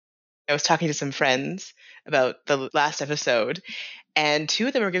I was talking to some friends about the last episode, and two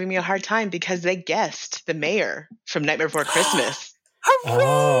of them were giving me a hard time because they guessed the mayor from Nightmare Before Christmas.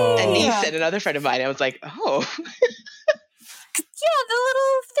 Hooray! Denise and another friend of mine. I was like, oh. Yeah, the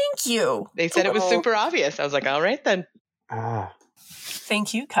little thank you. They said it was super obvious. I was like, all right then.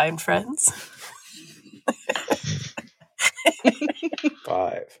 Thank you, kind friends.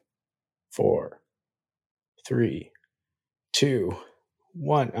 5, 4, 3, 2,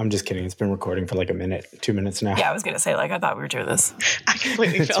 1. I'm just kidding. It's been recording for like a minute, 2 minutes now. Yeah, I was going to say, I thought we were doing this. I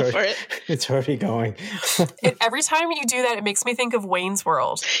completely fell for it. It's already going. Every time you do that, it makes me think of Wayne's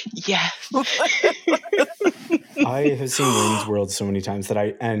World. Yeah. I have seen Wayne's World so many times that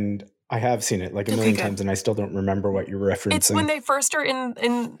I have seen it like a million times, and I still don't remember what you're referencing. It's when they first are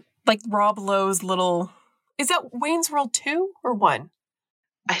in like Rob Lowe's little. Is that Wayne's World 2 or 1?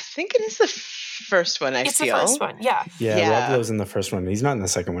 I think it is the first one. It's the first one. Yeah. Yeah. Rob Lowe's in the first one. He's not in the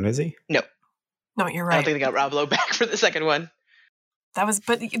second one, is he? No, you're right. I don't think they got Rob Lowe back for the second one.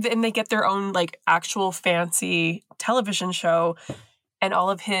 And they get their own like actual fancy television show, and all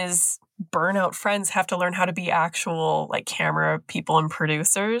of his burnout friends have to learn how to be actual like camera people and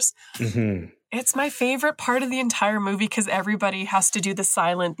producers. Mm-hmm. It's my favorite part of the entire movie because everybody has to do the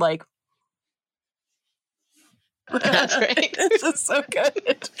silent like. That's right. It's just so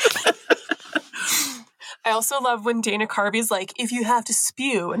good. I also love when Dana Carvey's like, if you have to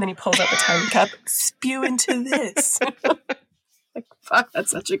spew, and then he pulls out the tiny cup, spew into this. Like, fuck,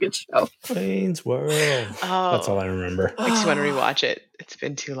 that's such a good show. Wayne's World. Oh, that's all I remember. Makes me want to rewatch it. It's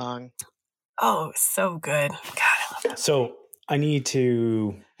been too long. Oh, so good. God, I love that. So I need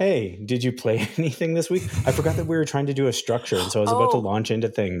to. Hey, did you play anything this week? I forgot that we were trying to do a structure, and so I was about to launch into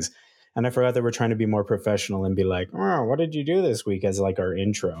things. And I forgot that we're trying to be more professional and be like, oh, what did you do this week as like our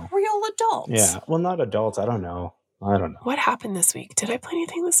intro? Real adults. Yeah. Well, not adults. I don't know. What happened this week? Did I play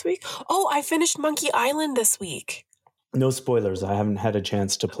anything this week? Oh, I finished Monkey Island this week. No spoilers. I haven't had a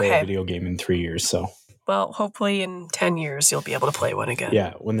chance to play a video game in 3 years. So, well, hopefully in 10 years, you'll be able to play one again.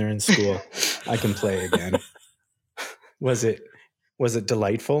 Yeah. When they're in school, I can play again. Was it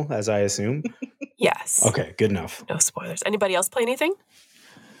delightful, as I assume? Yes. Okay. Good enough. No spoilers. Anybody else play anything?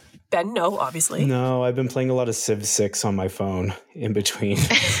 Ben, no, obviously. No, I've been playing a lot of Civ 6 on my phone in between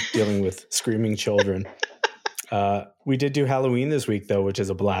dealing with screaming children. We did do Halloween this week, though, which is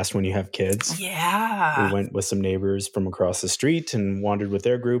a blast when you have kids. Yeah. We went with some neighbors from across the street and wandered with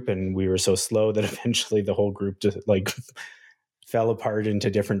their group, and we were so slow that eventually the whole group just like fell apart into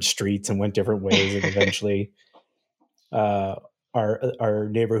different streets and went different ways, and eventually our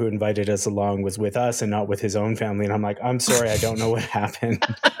neighbor who invited us along was with us and not with his own family. And I'm like, I'm sorry, I don't know what happened.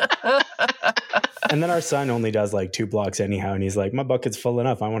 And then our son only does like 2 blocks anyhow. And he's like, my bucket's full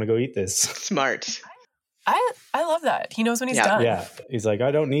enough. I want to go eat this. Smart. I love that. He knows when he's done. Yeah. He's like,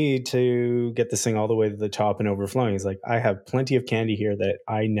 I don't need to get this thing all the way to the top and overflowing. He's like, I have plenty of candy here that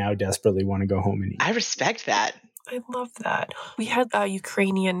I now desperately want to go home and eat. I respect that. I love that. We had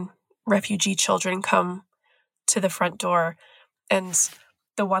Ukrainian refugee children come to the front door, and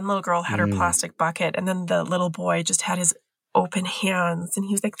the one little girl had her plastic bucket, and then the little boy just had his open hands, and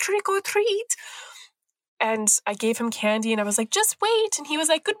he was like, trick or treat. And I gave him candy, and I was like, just wait. And he was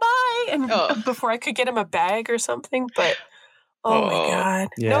like, goodbye. And before I could get him a bag or something, but my God.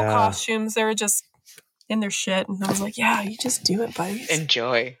 Yeah. No costumes. They were just in their shit. And I was like, yeah, you just do it, buddy.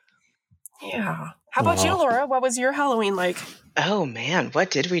 Enjoy. Yeah. How about you, Laura? What was your Halloween like? Oh, man. What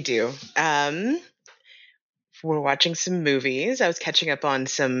did we do? We're watching some movies. I was catching up on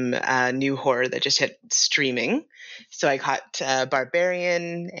some new horror that just hit streaming. So I caught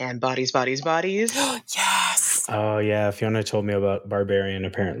Barbarian and Bodies, Bodies, Bodies. Yes. Oh, yeah. Fiona told me about Barbarian.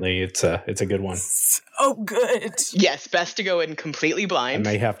 Apparently, it's a good one. So good. Yes. Best to go in completely blind.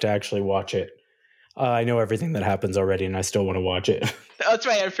 I may have to actually watch it. I know everything that happens already, and I still want to watch it. Oh, that's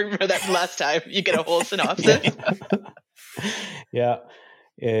right. I remember that from last time. You get a whole synopsis. Yeah.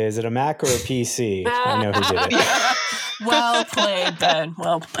 Is it a Mac or a PC? I know who did it. Well played, Ben.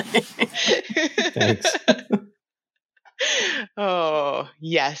 Well played. Thanks. Oh,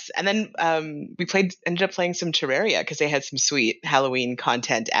 yes. And then we ended up playing some Terraria because they had some sweet Halloween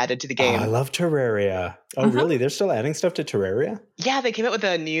content added to the game. Oh, I love Terraria. Oh, really? They're still adding stuff to Terraria? Yeah, they came out with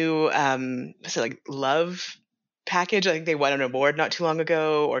a new love package. I think they won an award not too long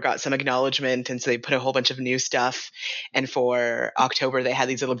ago or got some acknowledgement, and so they put a whole bunch of new stuff. And for October, they had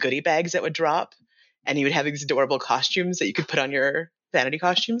these little goodie bags that would drop, and you would have these adorable costumes that you could put on your vanity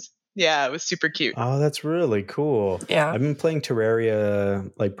costumes. Yeah, it was super cute. Oh, that's really cool. Yeah. I've been playing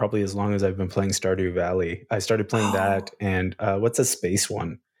Terraria like probably as long as I've been playing Stardew Valley. I started playing that, and what's a space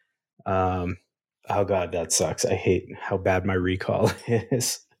one? Oh God, that sucks. I hate how bad my recall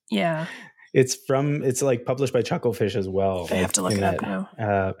is. Yeah. It's like published by Chucklefish as well. I have to look it up now.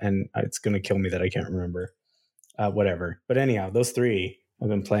 And it's going to kill me that I can't remember. Whatever. But anyhow, those 3 I've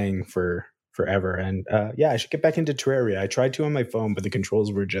been playing for forever. And I should get back into Terraria. I tried to on my phone, but the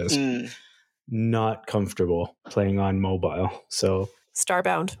controls were just not comfortable playing on mobile. So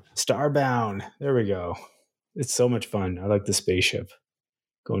Starbound. There we go. It's so much fun. I like the spaceship.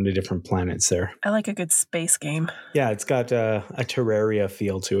 Going to different planets there. I like a good space game. Yeah, it's got a Terraria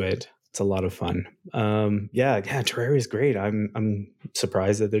feel to it. It's a lot of fun. Terraria is great. I'm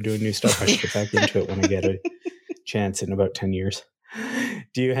surprised that they're doing new stuff. I should get back into it when I get a chance in about 10 years.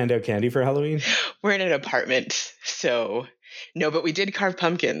 Do you hand out candy for Halloween? We're in an apartment, so no, but we did carve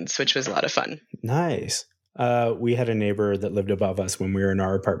pumpkins, which was a lot of fun. Nice. We had a neighbor that lived above us when we were in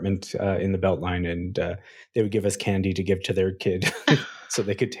our apartment in the Beltline, and they would give us candy to give to their kid so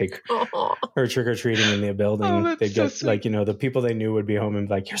they could take her trick-or-treating in the building. They'd get the people they knew would be home and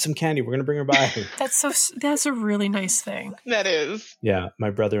be like, here's some candy, we're going to bring her by. That's a really nice thing. That is. Yeah, my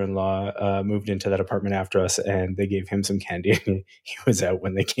brother-in-law moved into that apartment after us, and they gave him some candy, and he was out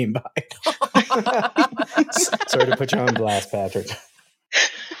when they came by. Sorry to put you on blast, Patrick.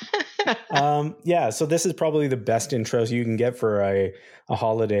 So this is probably the best intro you can get for a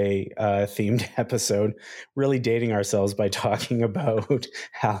holiday themed episode, really dating ourselves by talking about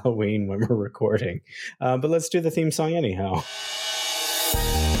Halloween when we're recording. But let's do the theme song anyhow.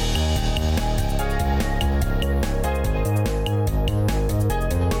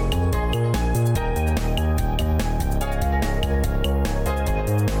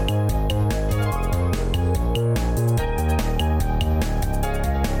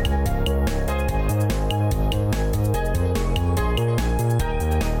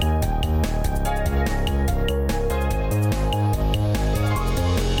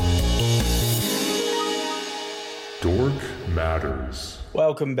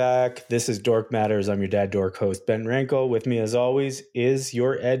 Welcome back. This is Dork Matters. I'm your dad dork host, Ben Rankle. With me, as always, is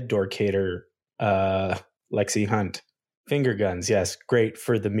your Ed Dorkator, Lexi Hunt. Finger guns, yes, great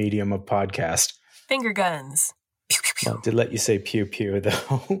for the medium of podcast. Finger guns. Pew, pew, pew. Well, did let you say pew pew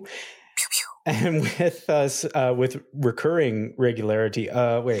though. Pew, pew. And with us, with recurring regularity,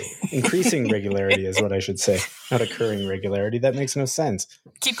 increasing regularity is what I should say, not occurring regularity. That makes no sense.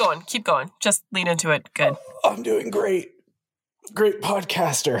 Keep going. Just lean into it. Good. I'm doing great. Great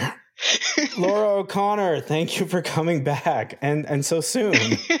podcaster. Laura O'Connor, thank you for coming back and so soon.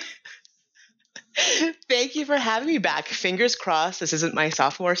 Thank you for having me back. Fingers crossed this isn't my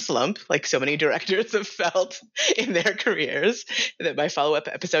sophomore slump like so many directors have felt in their careers, that my follow-up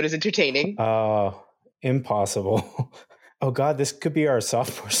episode is entertaining. Impossible. Oh God, this could be our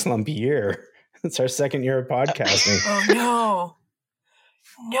sophomore slump year. It's our second year of podcasting. Oh no.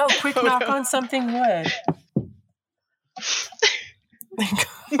 No, quick knock on something wood.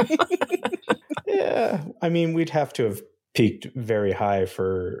 Yeah, I mean, we'd have to have peaked very high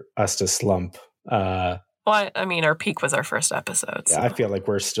for us to slump. Well, I mean, our peak was our first episode. So. Yeah, I feel like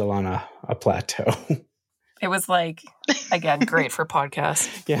we're still on a plateau. It was like, again, great for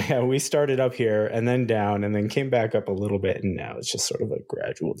podcasts. Yeah, we started up here and then down and then came back up a little bit, and now it's just sort of a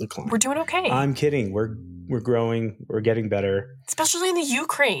gradual decline. We're doing okay. I'm kidding. We're growing. We're getting better. Especially in the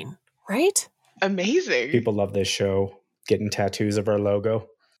Ukraine, right? Amazing. People love this show. Getting tattoos of our logo.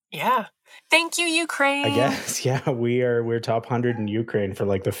 Yeah. Thank you, Ukraine. I guess. Yeah, we're top 100 in Ukraine for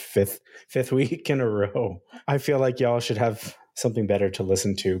like the fifth week in a row. I feel like y'all should have something better to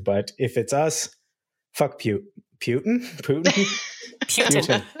listen to, but if it's us, fuck Putin. Putin.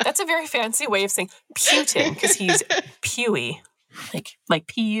 That's a very fancy way of saying Putin, because he's pewy,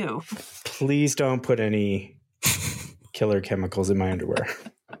 like PU. Please don't put any killer chemicals in my underwear.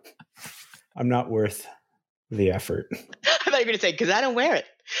 I'm not worth the effort. I thought you were going to say, because I don't wear it.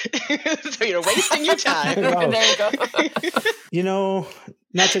 So you're wasting your time. There you go.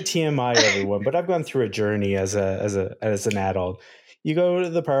 Not to TMI everyone, but I've gone through a journey as an adult. You go to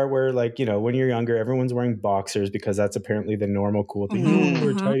the part where, like, when you're younger, everyone's wearing boxers because that's apparently the normal cool thing. Mm-hmm.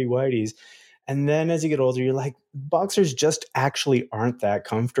 We're tighty whities. And then as you get older, you're like, boxers just actually aren't that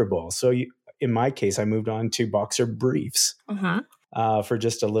comfortable. So in my case, I moved on to boxer briefs for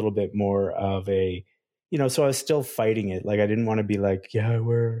just a little bit more of a, so I was still fighting it. Like, I didn't want to be like, yeah, I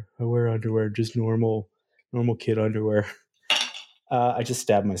wear underwear, just normal kid underwear. I just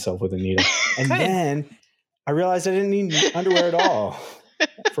stabbed myself with a needle. And then I realized I didn't need underwear at all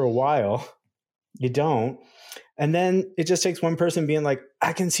for a while. You don't. And then it just takes one person being like,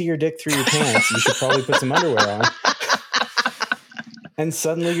 I can see your dick through your pants. You should probably put some underwear on. And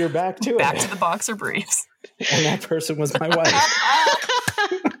suddenly you're back to it. Back to the boxer briefs. And that person was my wife.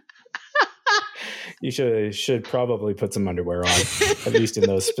 You should probably put some underwear on, at least in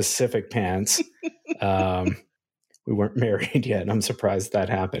those specific pants. We weren't married yet, and I'm surprised that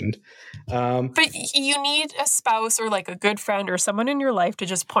happened. But you need a spouse or like a good friend or someone in your life to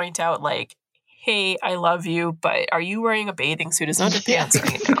just point out like, hey, I love you, but are you wearing a bathing suit as underpants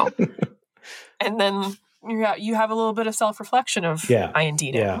right now? And then you have a little bit of self-reflection of, I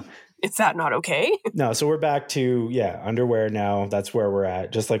indeed am. Is that not okay? No, so we're back to, underwear now. That's where we're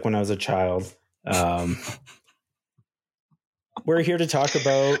at, just like when I was a child. We're here to talk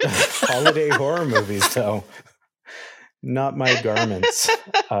about holiday horror movies, though. Not my garments.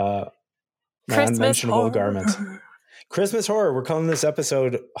 My unmentionable garments. Christmas horror. We're calling this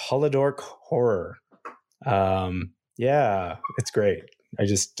episode Holidork Horror. It's great. I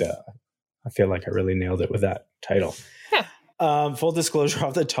just I feel like I really nailed it with that title. Full disclosure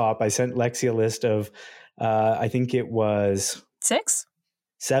off the top, I sent Lexi a list of I think it was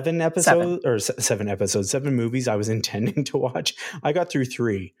 7 movies I was intending to watch. I got through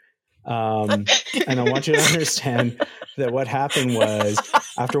 3. And I want you to understand that what happened was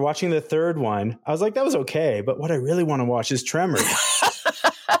after watching the third one, I was like, that was okay. But what I really want to watch is Tremors.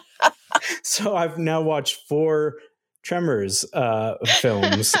 So I've now watched 4 Tremors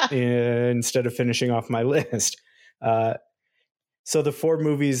films instead of finishing off my list. So the 4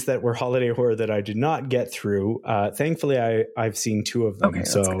 movies that were holiday horror that I did not get through, thankfully I've seen 2 of them,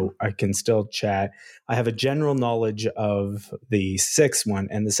 so I can still chat. I have a general knowledge of the 6th one,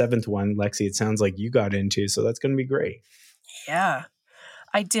 and the 7th one, Lexi, it sounds like you got into, so that's going to be great. Yeah,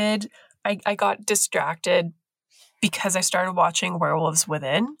 I did. I got distracted because I started watching Werewolves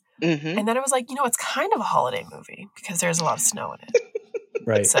Within, and then I was like, it's kind of a holiday movie because there's a lot of snow in it.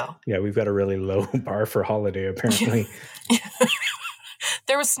 Right. So we've got a really low bar for holiday, apparently.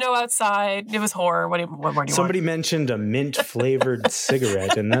 There was snow outside. It was horror. What more do you Somebody want? mentioned a mint-flavored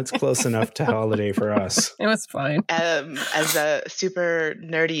cigarette, and that's close enough to holiday for us. It was fine. As a super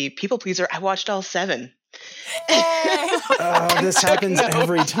nerdy people pleaser, I watched all 7. This happens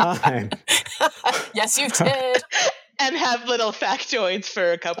every time. Yes, you did. And have little factoids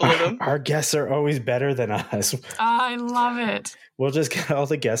for a couple of them. Our guests are always better than us. I love it. We'll just get all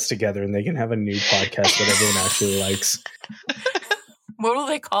the guests together and they can have a new podcast that everyone actually likes. What will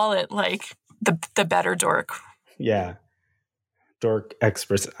they call it? Like the better dork. Yeah. Dork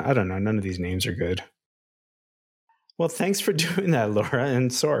experts. I don't know. None of these names are good. Well, thanks for doing that, Laura,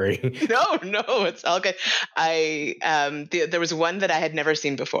 and sorry. No, it's all good. There was one that I had never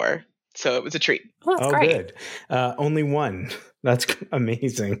seen before, so it was a treat. Oh, that's great. Good. Only one. That's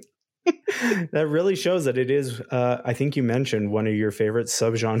amazing. That really shows that it is, I think you mentioned, one of your favorite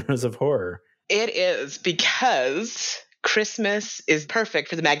subgenres of horror. It is, because Christmas is perfect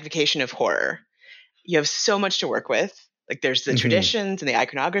for the magnification of horror. You have so much to work with. Like there's the traditions and the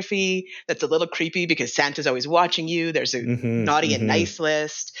iconography that's a little creepy because Santa's always watching you. There's a naughty and nice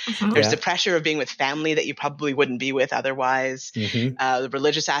list. There's the pressure of being with family that you probably wouldn't be with otherwise. The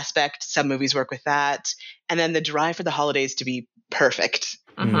religious aspect, some movies work with that. And then the drive for the holidays to be perfect.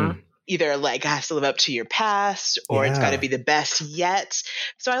 Either like it has to live up to your past or it's got to be the best yet.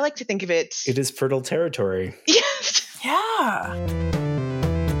 So I like to think of it. It is fertile territory. Yes. Yeah.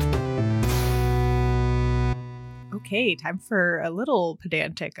 Okay, time for a little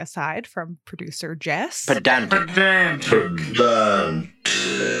pedantic aside from producer Jess. Pedantic.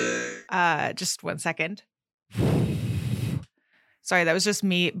 Just 1 second. Sorry, that was just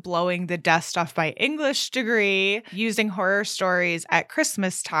me blowing the dust off my English degree, using horror stories at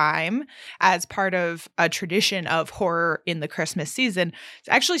Christmas time as part of a tradition of horror in the Christmas season. It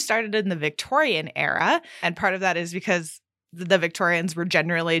actually started in the Victorian era, and part of that is because the Victorians were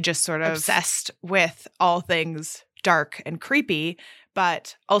generally just sort of obsessed with all things dark and creepy,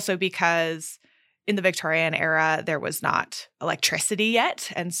 but also because in the Victorian era, there was not electricity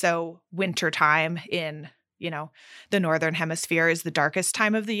yet. And so wintertime in, the Northern Hemisphere is the darkest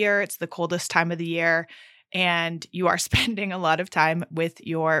time of the year. It's the coldest time of the year. And you are spending a lot of time with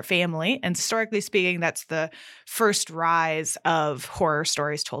your family. And historically speaking, that's the first rise of horror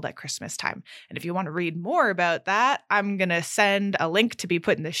stories told at Christmas time. And if you want to read more about that, I'm going to send a link to be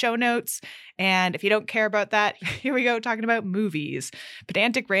put in the show notes. And if you don't care about that, here we go talking about movies.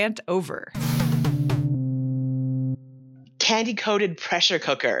 Pedantic rant over. Candy-coated pressure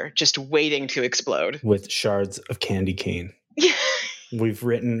cooker just waiting to explode. With shards of candy cane. We've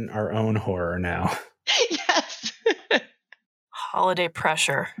written our own horror now. Yes. Holiday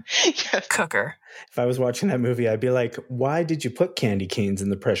pressure cooker. If I was watching that movie, I'd be like, why did you put candy canes in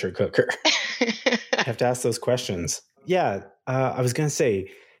the pressure cooker? I have to ask those questions. Yeah, I was going to say,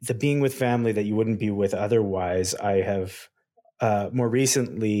 the being with family that you wouldn't be with otherwise, I have more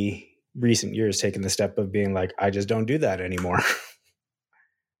recently recent years taken the step of being like, I just don't do that anymore.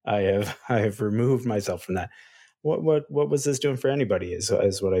 I have removed myself from that. What was this doing for anybody is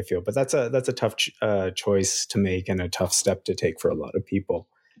what I feel. But that's a tough choice to make and a tough step to take for a lot of people.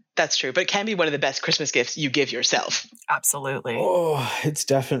 That's true, but it can be one of the best Christmas gifts you give yourself. Absolutely. Oh, it's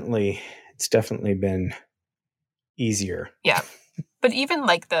definitely been easier. Yeah. But even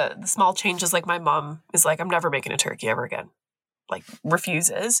like the small changes, like my mom is like, I'm never making a turkey ever again. Like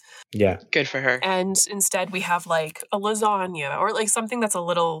refuses. Yeah. Good for her. And instead we have like a lasagna or like something that's a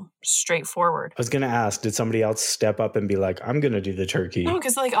little straightforward. I was going to ask, did somebody else step up and be like, I'm going to do the turkey? No,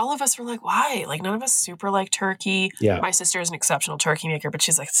 because like all of us were like, why? Like none of us super like turkey. Yeah. My sister is an exceptional turkey maker, but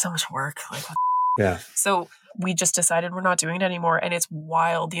she's like, it's so much work. Like, what yeah. So we just decided we're not doing it anymore. And it's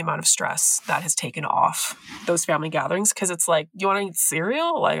wild the amount of stress that has taken off those family gatherings. Because it's like, you want to eat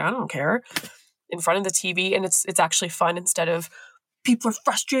cereal? Like, I don't care. In front of the TV. And it's actually fun instead of people are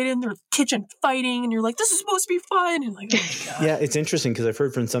frustrated in their kitchen fighting. And you're like, this is supposed to be fun. And like, oh my God. Yeah, it's interesting because I've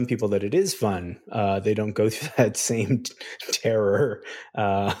heard from some people that it is fun. They don't go through that same terror.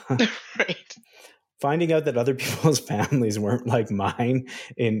 Right. Finding out that other people's families weren't like mine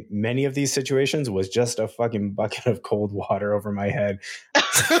in many of these situations was just a fucking bucket of cold water over my head.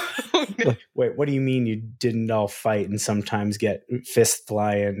 Like, wait, what do you mean you didn't all fight and sometimes get fists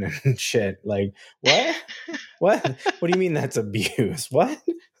flying and shit? Like, what? What do you mean that's abuse? What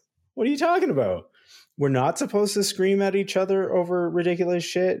are you talking about? We're not supposed to scream at each other over ridiculous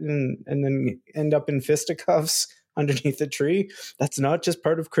shit and then end up in fisticuffs underneath the tree? That's not just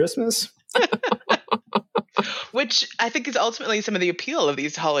part of Christmas? Which I think is ultimately some of the appeal of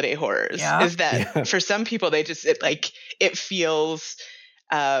these holiday horrors is that for some people, it feels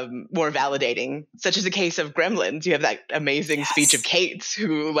more validating, such as the case of Gremlins. You have that amazing speech of Kate's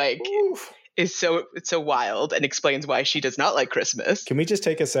who is so wild and explains why she does not like Christmas. Can we just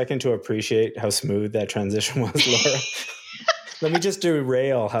take a second to appreciate how smooth that transition was, Laura? Let me just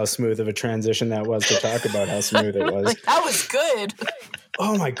derail how smooth of a transition that was to talk about how smooth it was. Like, that was good.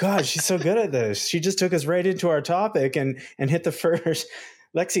 Oh my God, she's so good at this. She just took us right into our topic and hit the first.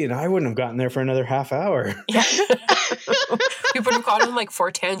 Lexi and I wouldn't have gotten there for another half hour. Yeah. We would have gone on like 4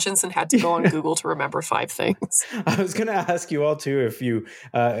 tangents and had to go on Google to remember 5 things. I was going to ask you all too if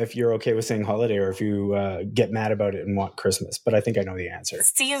you're okay with saying holiday or if you get mad about it and want Christmas, but I think I know the answer.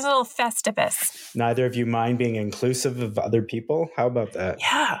 Seasonal Festivus. Neither of you mind being inclusive of other people? How about that?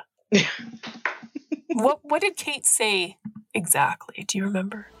 Yeah. What did Kate say exactly? Do you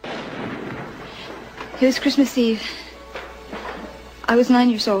remember? It was Christmas Eve. I was 9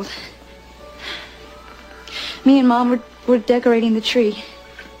 years old. Me and Mom were decorating the tree,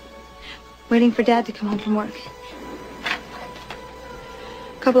 waiting for Dad to come home from work.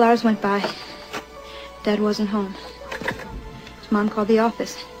 A couple hours went by. Dad wasn't home. His Mom called the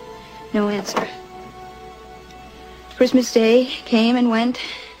office. No answer. Christmas Day came and went,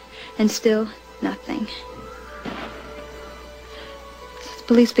 and still nothing. The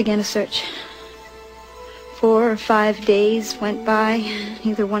police began a search. 4 or 5 days went by.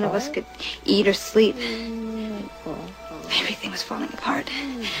 Neither one of us could eat or sleep. Everything was falling apart.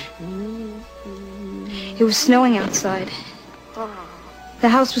 It was snowing outside. The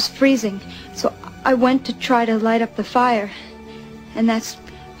house was freezing, so I went to try to light up the fire. And that's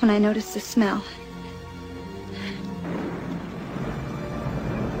when I noticed the smell.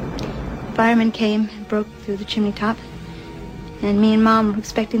 Firemen came and broke through the chimney top. And me and Mom were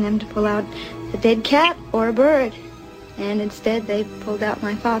expecting them to pull out a dead cat or a bird. And instead, they pulled out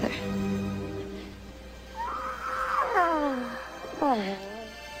my father.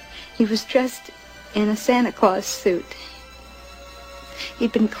 He was dressed in a Santa Claus suit.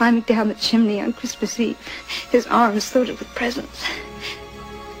 He'd been climbing down the chimney on Christmas Eve, his arms loaded with presents.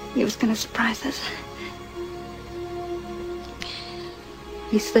 He was going to surprise us.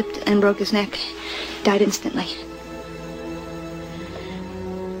 He slipped and broke his neck, died instantly.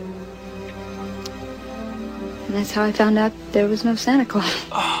 And that's how I found out there was no Santa Claus.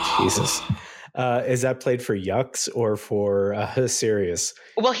 Oh, Jesus. Is that played for yucks or for serious?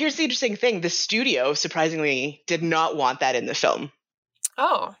 Well, here's the interesting thing. The studio, surprisingly, did not want that in the film.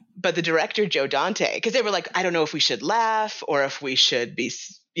 Oh. But the director, Joe Dante, because they were like, I don't know if we should laugh or if we should be,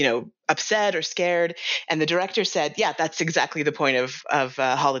 upset or scared. And the director said, yeah, that's exactly the point of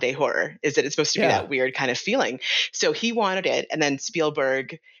holiday horror, is that it's supposed to be that weird kind of feeling. So he wanted it. And then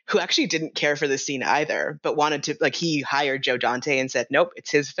Spielberg, who actually didn't care for the scene either, but wanted to, he hired Joe Dante and said, nope,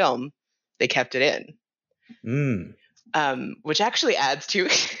 it's his film. They kept it in. Which actually adds to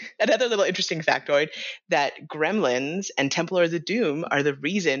another little interesting factoid that Gremlins and Templars of Doom are the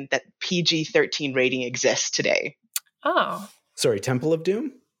reason that PG-13 rating exists today. Oh. Sorry, Temple of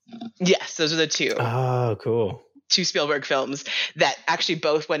Doom? Yes, those are the two. Oh, cool. Two Spielberg films that actually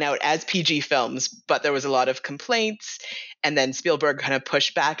both went out as PG films, but there was a lot of complaints. And then Spielberg kind of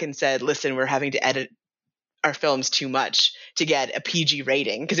pushed back and said, listen, we're having to edit our films too much to get a PG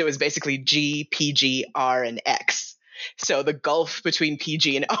rating, because it was basically G, PG, R, and X. So the gulf between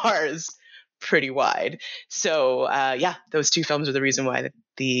PG and R is pretty wide. So those two films are the reason why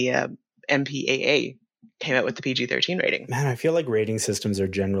the MPAA came out with the PG-13 rating. Man, I feel like rating systems are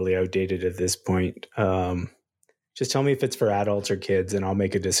generally outdated at this point. Just tell me if it's for adults or kids, and I'll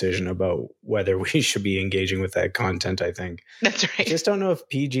make a decision about whether we should be engaging with that content, I think. That's right. I just don't know if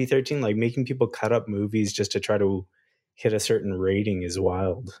PG-13, like making people cut up movies just to try to hit a certain rating is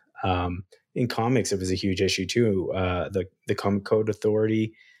wild. In comics, it was a huge issue too. The Comic Code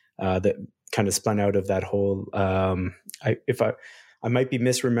Authority that kind of spun out of that whole, I might be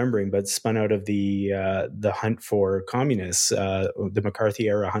misremembering, but spun out of the hunt for communists, the McCarthy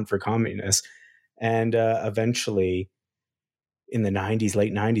era hunt for communists. And eventually in the 90s,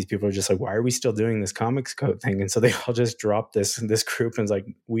 late 90s, people are just like, why are we still doing this comics code thing? And so they all just dropped this group and it's like,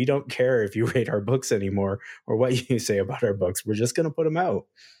 we don't care if you rate our books anymore or what you say about our books. We're just going to put them out.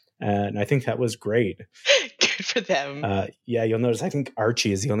 And I think that was great. Good for them. You'll notice, I think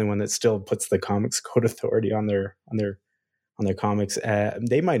Archie is the only one that still puts the Comics Code Authority on their comics.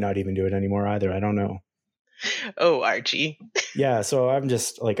 They might not even do it anymore either. I don't know. Oh, Archie. Yeah, so I'm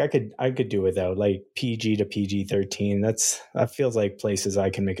just like, I could do without like PG to PG-13. That feels like places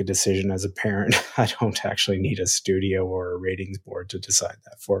I can make a decision as a parent. I don't actually need a studio or a ratings board to decide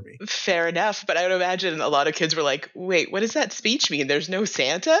that for me. Fair enough, but I would imagine a lot of kids were like, wait, what does that speech mean? There's no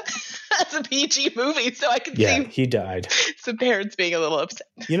Santa? That's a PG movie, so I can see he died. Some parents being a little upset.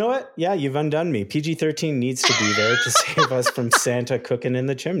 You know what? Yeah, you've undone me. PG-13 needs to be there to save us from Santa cooking in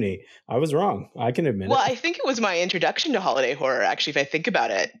the chimney. I was wrong. I can admit it. Well, I think it was my introduction to holiday horror, actually, if I think about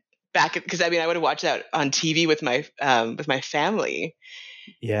it. Because I would have watched that on TV with my family.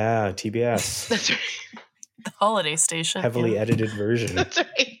 Yeah, TBS. That's right. The holiday station. Heavily edited version. That's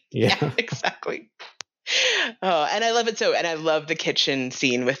right. Yeah, exactly. Oh, and I love it so. And I love the kitchen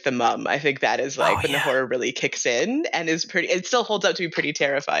scene with the mom. I think that is like when the horror really kicks in and is pretty. It still holds up to be pretty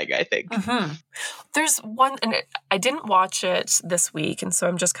terrifying, I think. Mm-hmm. There's one, and I didn't watch it this week, and so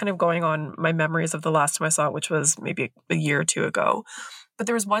I'm just kind of going on my memories of the last time I saw it, which was maybe a year or two ago. But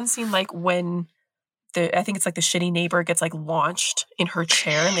there was one scene like when I think it's like the shitty neighbor gets like launched in her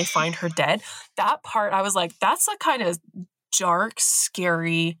chair and they find her dead. That part, I was like, that's a kind of dark,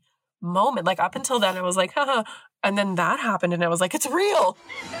 scary moment. Like up until then I was like, haha. And then that happened and I was like, it's real.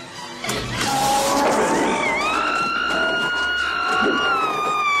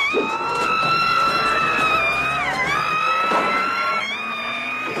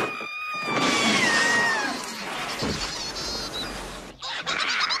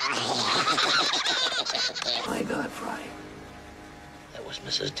 My God, Fry. That was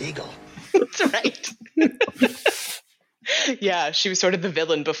Mrs. Deagle. That's right. Yeah, she was sort of the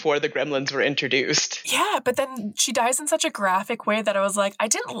villain before the gremlins were introduced. Yeah, but then she dies in such a graphic way that I was like, I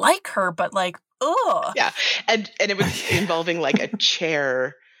didn't like her, but like, ugh. Yeah, and it was involving like a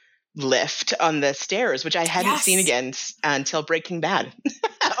chair lift on the stairs, which I hadn't seen again until Breaking Bad.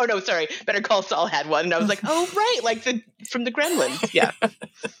 Oh no, sorry, Better Call Saul had one, and I was like, oh right, like from the Gremlins. Yeah.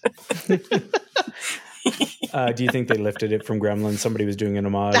 Do you think they lifted it from Gremlins? Somebody was doing an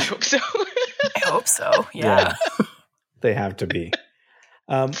homage. I hope so. I hope so. Yeah. They have to be.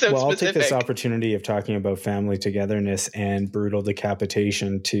 I'll take this opportunity of talking about family togetherness and brutal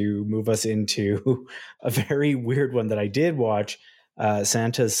decapitation to move us into a very weird one that I did watch,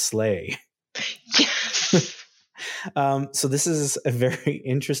 Santa's Sleigh. Yes. So this is a very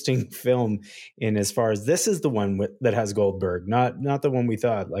interesting film in as far as this is the one that has Goldberg, not the one we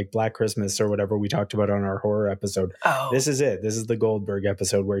thought, like Black Christmas or whatever we talked about on our horror episode. Oh. This is it. This is the Goldberg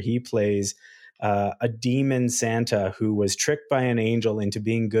episode where he plays a demon Santa who was tricked by an angel into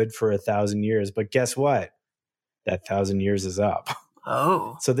being good for 1,000 years. But guess what? That 1,000 years is up.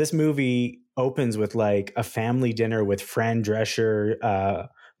 Oh. So this movie opens with like a family dinner with Fran Drescher,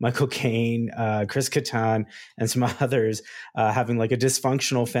 Michael Caine, Chris Kattan, and some others having like a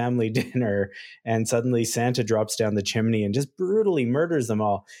dysfunctional family dinner. And suddenly Santa drops down the chimney and just brutally murders them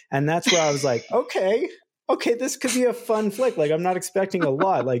all. And that's where I was like, okay, this could be a fun flick. Like, I'm not expecting a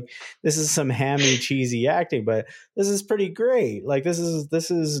lot. Like, this is some hammy, cheesy acting, but this is pretty great. Like, this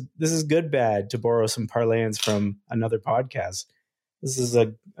is good bad, to borrow some parlance from another podcast. This is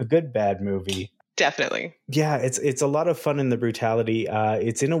a good bad movie. Definitely. Yeah, it's a lot of fun in the brutality.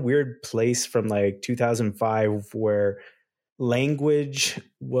 It's in a weird place from like 2005 where language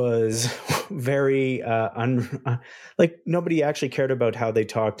was very like nobody actually cared about how they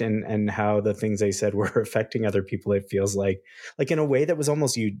talked and how the things they said were affecting other people. It feels like in a way that was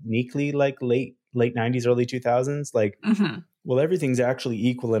almost uniquely like late 90s, early 2000s. Like, well, everything's actually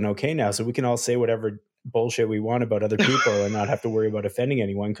equal and okay now, so we can all say whatever bullshit we want about other people and not have to worry about offending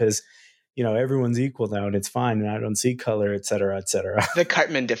anyone because, you know, everyone's equal now and it's fine and I don't see color, et cetera, et cetera. The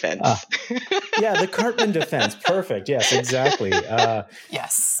Cartman defense. Yeah, the Cartman defense. Perfect. Yes, exactly.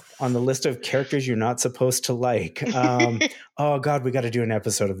 Yes. On the list of characters you're not supposed to like. Oh, God, we got to do an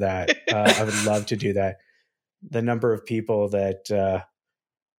episode of that. I would love to do that. The number of people that,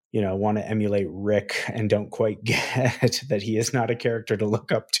 you know, want to emulate Rick and don't quite get that he is not a character to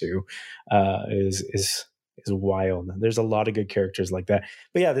look up to is wild. There's a lot of good characters like that.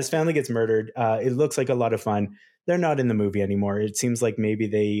 But yeah, this family gets murdered. It looks like a lot of fun. They're not in the movie anymore. It seems like maybe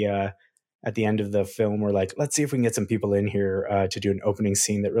they, at the end of the film, were like, let's see if we can get some people in here to do an opening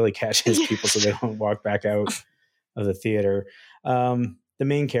scene that really catches people so they don't walk back out of the theater. The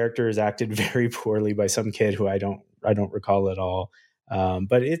main character is acted very poorly by some kid who I don't recall at all.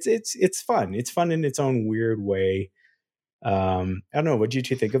 But it's fun. It's fun in its own weird way. I don't know. What did you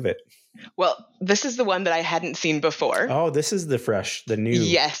two think of it? Well, this is the one that I hadn't seen before. Oh, this is the new.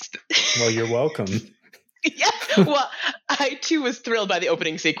 Yes. Well, you're welcome. Yeah. Well, I too was thrilled by the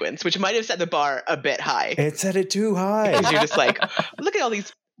opening sequence, which might have set the bar a bit high. It set it too high. Because you're just like, look at all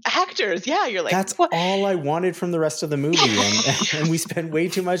these actors. Yeah, you're like, that's what? All I wanted from the rest of the movie. And we spent way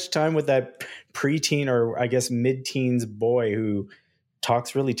too much time with that preteen or I guess mid-teens boy who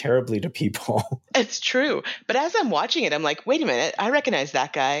talks really terribly to people. It's true. But as I'm watching it, I'm like, wait a minute, I recognize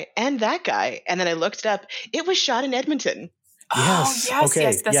that guy and that guy. And then I looked it up. It was shot in Edmonton. Yes. Oh, yes, okay.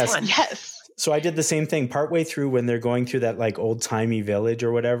 yes, this one. Yes. So I did the same thing partway through when they're going through that like old timey village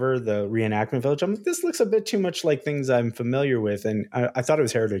or whatever, the reenactment village. I'm like, this looks a bit too much like things I'm familiar with. And I thought it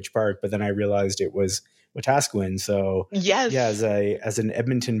was Heritage Park, but then I realized it was Wetaskiwin. So yes. Yeah, as an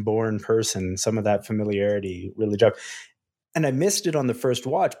Edmonton born person, some of that familiarity really jumped. And I missed it on the first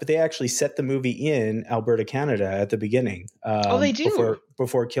watch, but they actually set the movie in Alberta, Canada at the beginning. They do?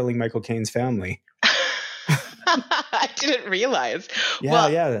 Before killing Michael Caine's family. I didn't realize.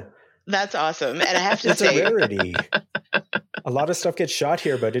 Yeah. That's awesome. And I have to say, it's a rarity. A lot of stuff gets shot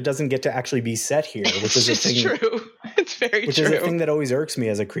here, but it doesn't get to actually be set here, which is a thing. True. It's very which true. Which is a thing that always irks me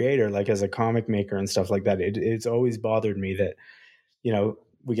as a creator, like as a comic maker and stuff like that. It's always bothered me that, you know,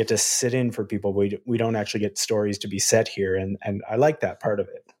 we get to sit in for people. We don't actually get stories to be set here. And I like that part of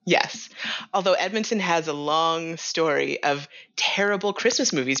it. Yes. Although Edmonton has a long story of terrible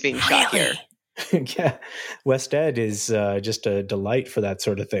Christmas movies being shot here. Yeah. West Ed is just a delight for that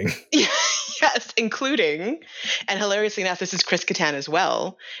sort of thing. Yes, including, and hilariously enough, this is Chris Kattan as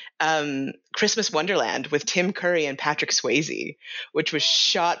well, Christmas Wonderland with Tim Curry and Patrick Swayze, which was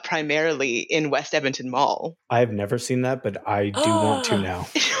shot primarily in West Edmonton Mall. I have never seen that, but I do want to now.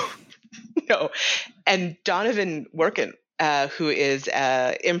 No. And Donovan Workin, who is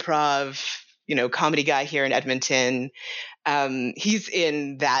an improv, comedy guy here in Edmonton, he's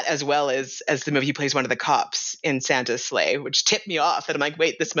in that as well as the movie. He plays one of the cops in Santa's Sleigh, which tipped me off that I'm like,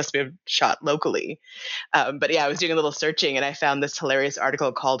 wait, this must be shot locally. But yeah, I was doing a little searching and I found this hilarious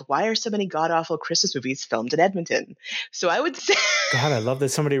article called "Why Are So Many God-Awful Christmas Movies Filmed in Edmonton?" So I would say, God, I love that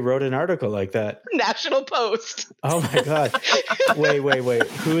somebody wrote an article like that. National Post. Oh my God. Wait.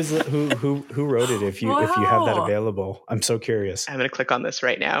 Who wrote it? If you have that available, I'm so curious. I'm going to click on this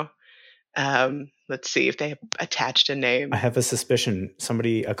right now. Let's see if they attached a name. I have a suspicion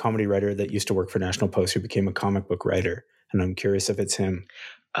a comedy writer that used to work for National Post who became a comic book writer, and I'm curious if it's him.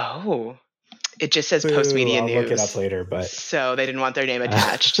 Oh, it just says Post Media News. I'll look it up later, but so they didn't want their name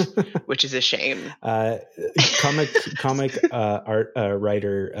attached, which is a shame. Comic art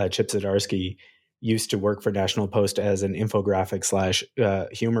writer Chip Zdarsky used to work for National Post as an infographic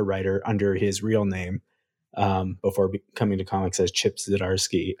 / humor writer under his real name. Before coming to comics as Chip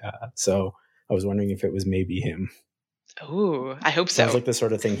Zdarsky. So I was wondering if it was maybe him. Oh, I hope so. Sounds like the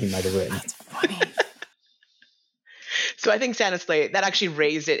sort of thing he might have written. That's funny. So I think Santa's Sleigh, that actually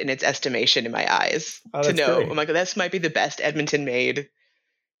raised it in its estimation in my eyes to know. Great. Oh my God, this might be the best Edmonton made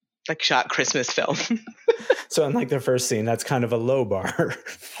shot Christmas film. So unlike the first scene, that's kind of a low bar.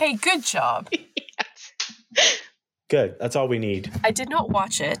 Hey, good job. Yes. Good. That's all we need. I did not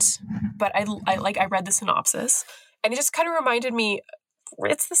watch it, but I read the synopsis, and it just kind of reminded me.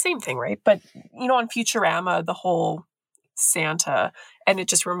 It's the same thing, right? But on Futurama, the whole Santa, and it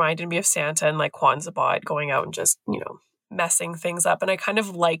just reminded me of Santa and like Kwanzaa going out and just messing things up. And I kind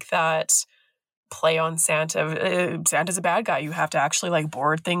of like that play on Santa. Santa's a bad guy. You have to actually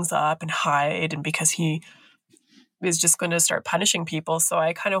board things up and hide, and because he is just going to start punishing people. So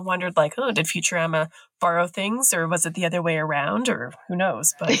I kind of wondered, like, oh, did Futurama borrow things, or was it the other way around, or who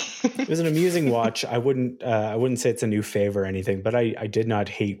knows? But it was an amusing watch. I wouldn't say it's a new fave or anything, but I did not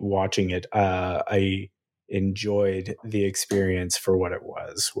hate watching it. I enjoyed the experience for what it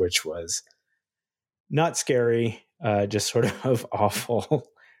was, which was not scary, just sort of awful.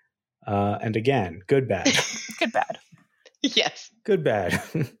 And again, good, bad. Good, bad. Yes. Good, bad.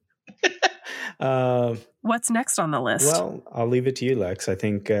 What's next on the list? Well, I'll leave it to you, Lex. I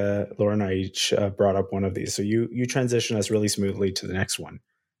think Laura and I each brought up one of these. So you transition us really smoothly to the next one.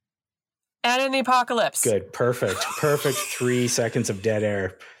 Anna and the Apocalypse. Good. Perfect. 3 seconds of dead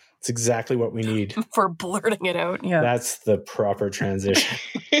air. It's exactly what we need. For blurting it out. Yeah. That's the proper transition.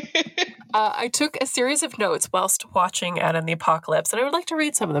 I took a series of notes whilst watching Anna and the Apocalypse, and I would like to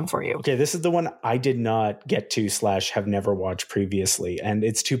read some of them for you. Okay, this is the one I did not get to / have never watched previously, and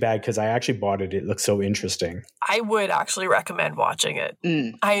it's too bad because I actually bought it. It looks so interesting. I would actually recommend watching it.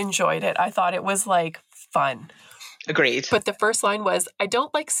 I enjoyed it. I thought it was, like, fun. Agreed. But the first line was, I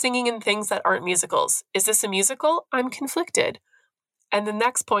don't like singing in things that aren't musicals. Is this a musical? I'm conflicted. And the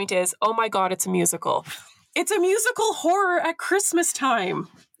next point is, oh my God, it's a musical. It's a musical horror at Christmas time.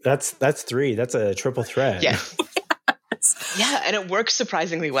 That's 3. That's a triple threat. Yes. Yeah, and it works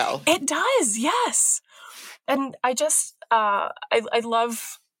surprisingly well. It does, yes. And I just, I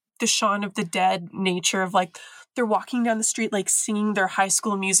love the Shaun of the Dead nature of, like, they're walking down the street, like, singing their High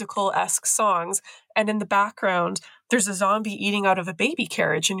School Musical-esque songs, and in the background, there's a zombie eating out of a baby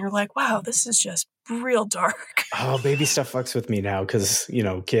carriage, and you're like, wow, this is just real dark. Oh, baby stuff fucks with me now because,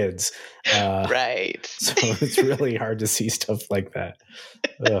 kids. Right. So it's really hard to see stuff like that.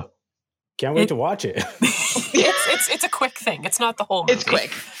 Can't wait to watch it. It's a quick thing. It's not the whole movie. It's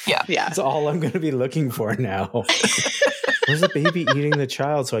quick. Yeah. That's all I'm going to be looking for now. Where's the baby eating the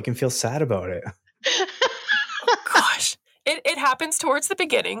child so I can feel sad about it? Gosh. It happens towards the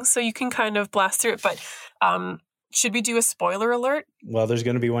beginning, so you can kind of blast through it. But should we do a spoiler alert? Well, there's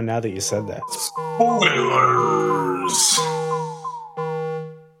going to be one now that you said that. Spoilers!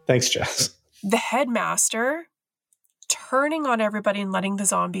 Thanks, Jess. The headmaster turning on everybody and letting the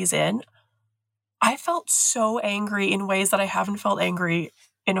zombies in. I felt so angry in ways that I haven't felt angry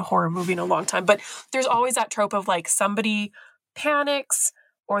in a horror movie in a long time. But there's always that trope of, like, somebody panics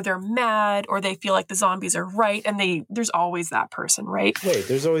or they're mad or they feel like the zombies are right. And there's always that person, right? Wait,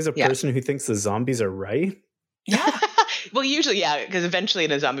 there's always a person who thinks the zombies are right? Yeah. Well, usually, yeah, because eventually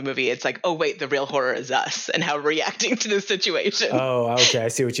in a zombie movie, it's like, oh, wait, the real horror is us and how we're reacting to this situation. Oh, okay. I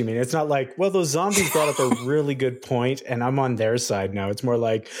see what you mean. It's not like, well, those zombies brought up a really good point and I'm on their side now. It's more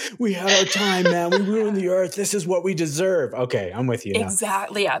like, we had our time, man. We ruined the earth. This is what we deserve. Okay, I'm with you now.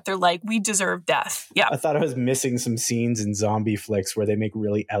 Exactly. Yeah. They're like, we deserve death. Yeah. I thought I was missing some scenes in zombie flicks where they make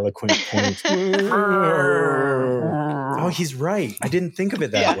really eloquent points. Oh, he's right. I didn't think of it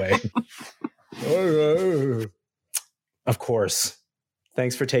that way. Of course.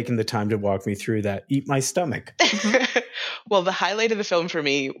 Thanks for taking the time to walk me through that. Eat my stomach. Well, the highlight of the film for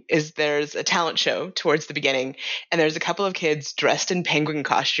me is there's a talent show towards the beginning, and there's a couple of kids dressed in penguin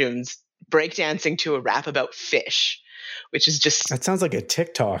costumes breakdancing to a rap about fish, which is just... That sounds like a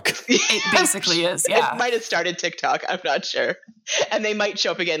TikTok. It basically is, yeah. It might have started TikTok, I'm not sure. And they might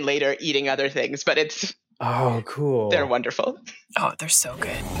show up again later eating other things, but it's... Oh, cool. They're wonderful. Oh, they're so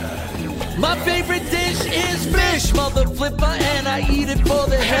good. My favorite dish is fish, mother flipper, and I eat it for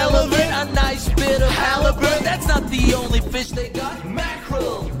the hell of it. A nice bit of halibut, that's not the only fish they got.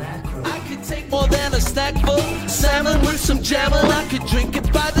 Mackerel, I could take more than a snack full. Salmon with some jam, and I could drink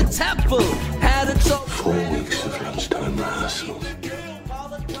it by the tapful. Had it so 4 weeks of lunchtime rehearsals.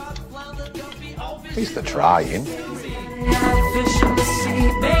 At least they're trying.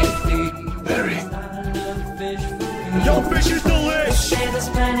 Very. Your fish is delish. There's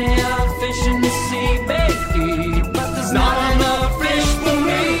plenty of fish in the sea, baby, but there's not enough fish for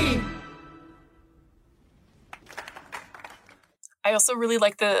me. I also really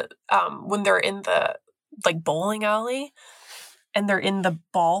like the when they're in the, like, bowling alley and they're in the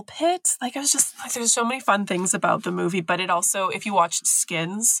ball pit. Like, I was just like, there's so many fun things about the movie, but it also, if you watched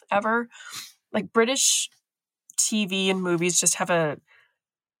Skins ever, like, British TV and movies just have a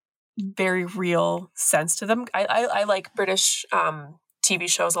very real sense to them. I like British TV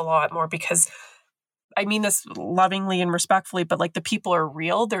shows a lot more because, I mean this lovingly and respectfully, but, like, the people are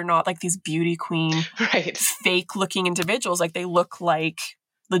real. They're not like these beauty queen, right, fake looking individuals. Like, they look like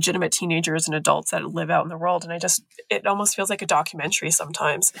legitimate teenagers and adults that live out in the world. And it almost feels like a documentary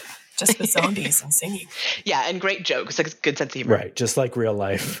sometimes, just with zombies and singing. Yeah, and great jokes, like a good sense of humor. Right, just like real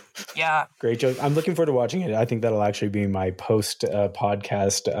life. Yeah. Great joke. I'm looking forward to watching it. I think that'll actually be my post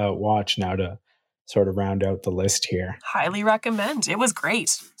podcast watch now to sort of round out the list here. Highly recommend. It was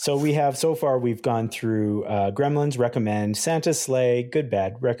great. So we've gone through Gremlins, recommend, Santa's Sleigh, good,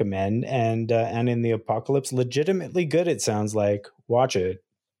 bad, recommend, and in the Apocalypse, legitimately good, it sounds like. Watch it.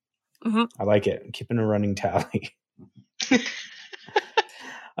 Mm-hmm. I like it. I'm keeping a running tally.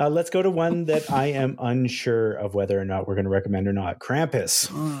 Let's go to one that I am unsure of whether or not we're going to recommend or not. Krampus.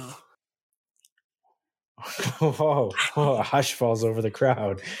 Oh, a hush falls over the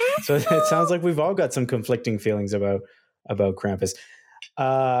crowd. So it sounds like we've all got some conflicting feelings about Krampus.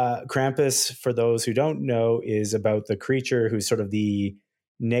 Krampus, for those who don't know, is about the creature who's sort of the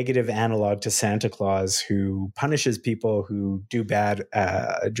negative analog to Santa Claus, who punishes people who do bad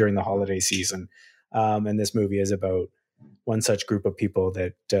during the holiday season. And this movie is about one such group of people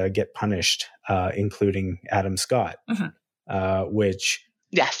that get punished, including Adam Scott, which...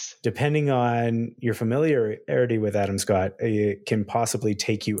 Yes. Depending on your familiarity with Adam Scott, it can possibly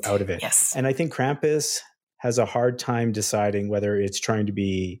take you out of it. Yes. And I think Krampus has a hard time deciding whether it's trying to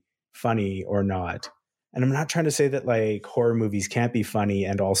be funny or not. And I'm not trying to say that like horror movies can't be funny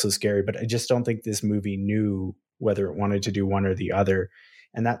and also scary, but I just don't think this movie knew whether it wanted to do one or the other.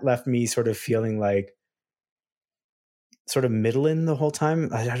 And that left me sort of feeling like sort of middling the whole time.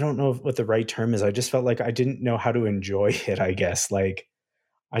 I don't know what the right term is. I just felt like I didn't know how to enjoy it, I guess. Like,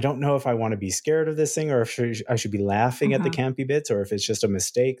 I don't know if I want to be scared of this thing or if I should be laughing at the campy bits or if it's just a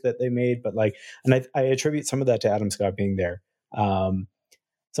mistake that they made. But like, and I attribute some of that to Adam Scott being there.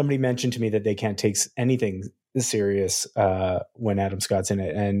 Somebody mentioned to me that they can't take anything serious when Adam Scott's in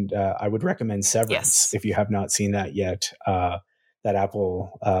it. And I would recommend Severance if you have not seen that yet, that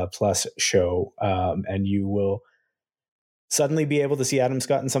Apple Plus show. And you will suddenly be able to see Adam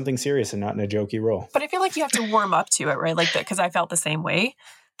Scott in something serious and not in a jokey role. But I feel like you have to warm up to it, right? Like that, because I felt the same way.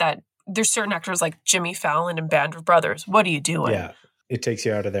 That there's certain actors like Jimmy Fallon and Band of Brothers. What are you doing? Yeah, it takes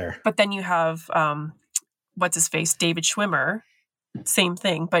you out of there. But then you have, what's his face? David Schwimmer. Same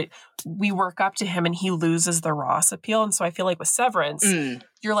thing. But we work up to him and he loses the Ross appeal. And so I feel like with Severance,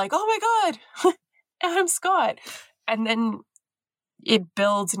 you're like, oh my God, Adam Scott. And then it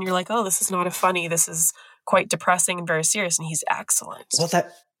builds and you're like, oh, this is not a funny. This is quite depressing and very serious. And he's excellent. Well,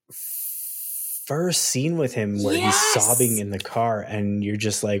 that first scene with him where he's sobbing in the car and you're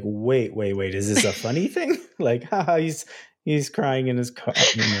just like, wait, is this a funny thing? Like, he's crying in his car.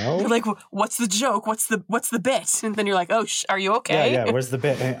 No, you're like, what's the joke? What's the bit? And then you're like, oh, are you okay? Yeah. Where's the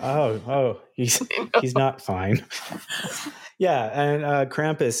bit? Oh, he's not fine. Yeah, and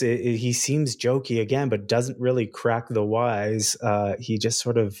Krampus, he seems jokey again, but doesn't really crack the wise. He just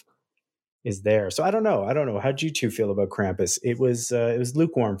sort of is there. So I don't know. How'd you two feel about Krampus? It was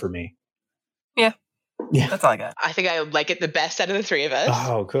lukewarm for me. Yeah, that's all I got. I think I like it the best out of the three of us.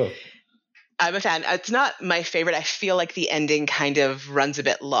 Oh, cool. I'm a fan. It's not my favorite. I feel like the ending kind of runs a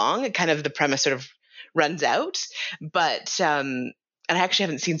bit long. It kind of the premise sort of runs out. But and I actually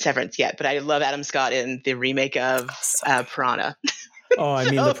haven't seen Severance yet, but I love Adam Scott in the remake of Piranha. Oh, I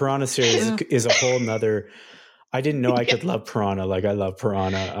mean, the Piranha series is a whole nother. I didn't know I could love Piranha like I love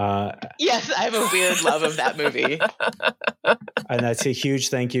Piranha. Yes, I have a weird love of that movie. And that's a huge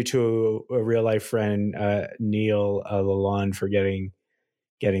thank you to a real life friend, Neil Lalonde, for getting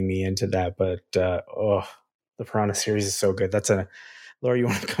me into that. But the Piranha series is so good. Laura, you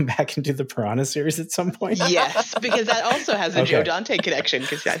want to come back and do the Piranha series at some point? Yes, because that also has a Joe Dante connection,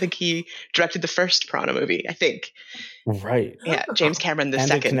 because I think he directed the first Piranha movie, I think. Right. Yeah, James Cameron the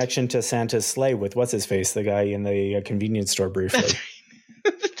second. And a connection to Santa's Sleigh with what's-his-face, the guy in the convenience store briefly.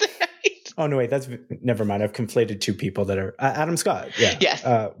 That's right. Oh, no, wait, never mind. I've conflated two people that are... Adam Scott, yeah. Yes.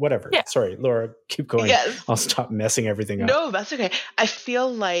 Whatever. Yeah. Sorry, Laura, keep going. Yes. I'll stop messing everything up. No, that's okay. I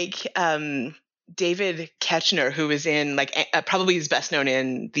feel like... David Koechner, who is in probably is best known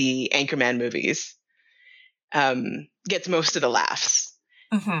in the Anchorman movies, gets most of the laughs.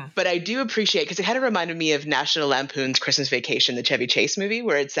 Mm-hmm. But I do appreciate, because it kind of reminded me of National Lampoon's Christmas Vacation, the Chevy Chase movie,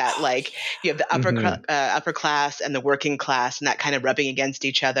 where it's that like you have the upper class and the working class, and that kind of rubbing against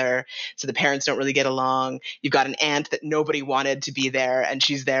each other. So the parents don't really get along. You've got an aunt that nobody wanted to be there, and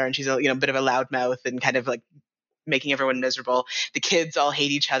she's there, and she's a bit of a loudmouth and kind of like making everyone miserable. The kids all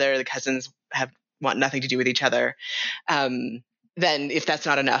hate each other. The cousins want nothing to do with each other. Then if that's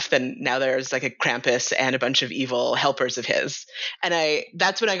not enough, then now there's like a Krampus and a bunch of evil helpers of his. And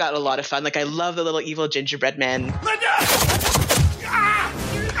that's when I got a lot of fun. Like, I love the little evil gingerbread men.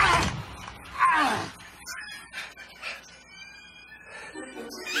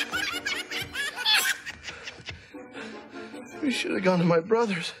 We should have gone to my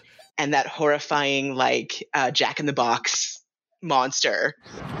brother's. And that horrifying, like, Jack in the Box monster.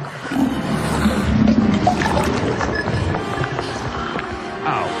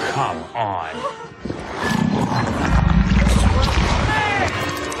 Oh, come on.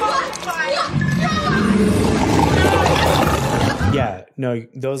 no,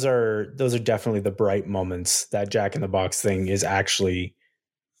 those are definitely the bright moments. That Jack in the Box thing is actually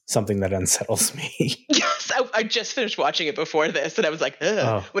something that unsettles me. Yes, I just finished watching it before this, and I was like, ugh.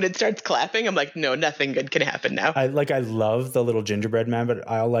 Oh. When it starts clapping, I'm like, no, nothing good can happen now. I love the little gingerbread man, but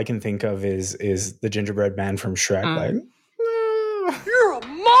all I can think of is the gingerbread man from Shrek. Like, You're a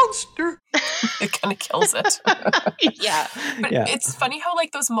monster. It kind of kills it. Yeah. But it's funny how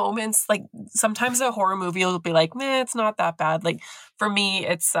like those moments, like sometimes a horror movie will be like, meh, it's not that bad. Like for me,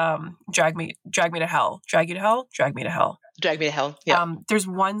 it's drag me to hell. Drag you to hell? Drag me to hell. Drag me to hell. Yeah. There's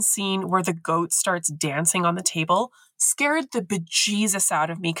one scene where the goat starts dancing on the table. Scared the bejesus out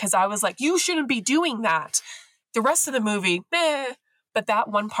of me because I was like, you shouldn't be doing that. The rest of the movie, meh. But that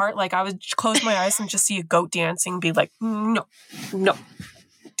one part, like I would close my eyes and just see a goat dancing, be like, no, don't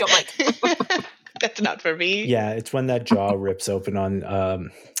like. That's not for me. Yeah, it's when that jaw rips open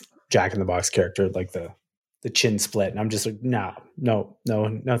on Jack in the Box character, like the chin split, and I'm just like, no,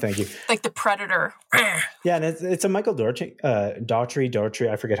 thank you. Like the Predator. Yeah, and it's a Michael Daughtry.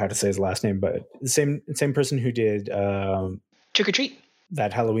 I forget how to say his last name, but the same person who did Trick or Treat,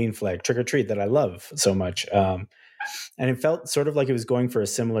 that Halloween flag, Trick or Treat, that I love so much. And it felt sort of like it was going for a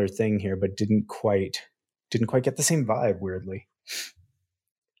similar thing here, but didn't quite get the same vibe. Weirdly.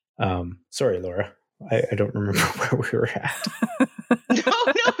 Sorry, Laura. I don't remember where we were at.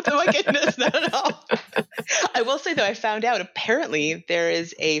 No, my goodness, not at all. I will say though, I found out apparently there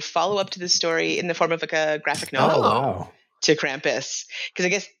is a follow-up to the story in the form of like a graphic novel to Krampus, because I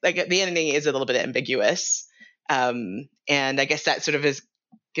guess like the ending is a little bit ambiguous, and I guess that sort of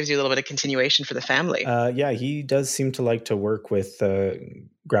gives you a little bit of continuation for the family. Yeah, he does seem to like to work with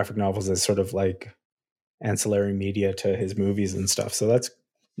graphic novels as sort of like ancillary media to his movies and stuff. So that's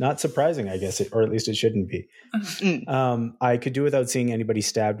not surprising, I guess, or at least it shouldn't be. I could do without seeing anybody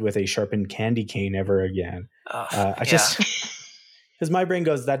stabbed with a sharpened candy cane ever again. Just because my brain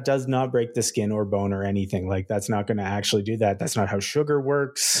goes, that does not break the skin or bone or anything. Like that's not going to actually do that. That's not how sugar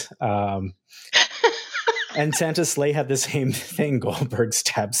works. And Santa's sleigh had the same thing. Goldberg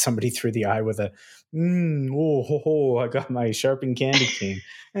stabbed somebody through the eye with a, I got my sharpened candy cane.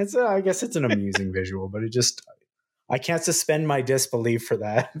 And so I guess it's an amusing visual, but I can't suspend my disbelief for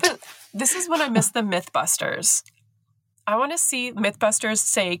that. But this is when I miss the Mythbusters. I want to see Mythbusters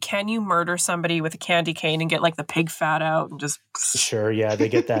say, can you murder somebody with a candy cane and get like the pig fat out and just... Sure, yeah. They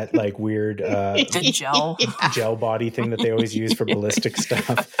get that like weird the gel body thing that they always use for ballistic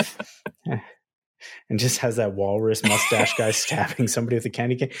stuff. And just has that walrus mustache guy stabbing somebody with a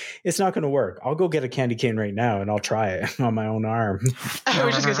candy cane. It's not going to work. I'll go get a candy cane right now and I'll try it on my own arm. I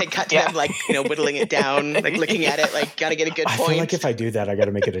was just going to say, cut to them, like, whittling it down, like looking at it, like, got to get a good point. I feel like if I do that, I got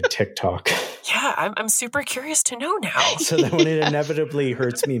to make it a TikTok. Yeah, I'm super curious to know now. So that when it inevitably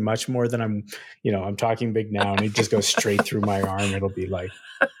hurts me much more than I'm talking big now and it just goes straight through my arm, it'll be like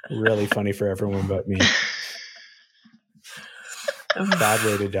really funny for everyone but me. Bad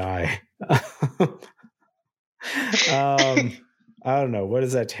way to die. I don't know. What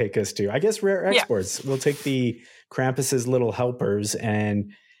does that take us to? I guess Rare Exports. Yeah. We'll take the Krampus's little helpers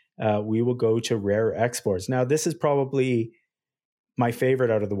and we will go to Rare Exports. Now, this is probably my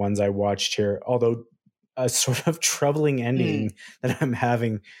favorite out of the ones I watched here, although a sort of troubling ending that I'm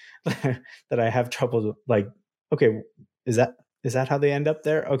having, that I have trouble, like, okay, is that how they end up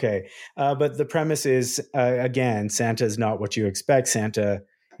there? Okay. But the premise is, again, Santa is not what you expect. Santa,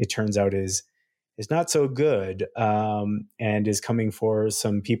 it turns out, is not so good, and is coming for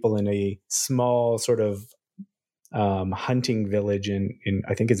some people in a small sort of hunting village in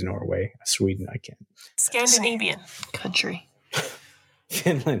I think it's Norway, Sweden. I can't. Scandinavian country.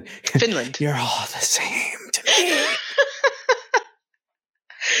 Finland. You're all the same to me.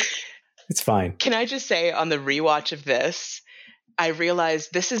 It's fine. Can I just say, on the rewatch of this, I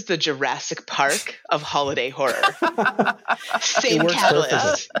realized this is the Jurassic Park of holiday horror. Same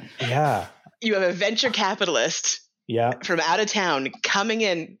catalyst. Yeah. You have a venture capitalist from out of town coming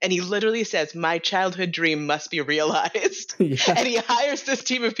in, and he literally says, my childhood dream must be realized. Yeah. And he hires this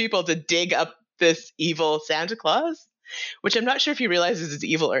team of people to dig up this evil Santa Claus, which I'm not sure if he realizes is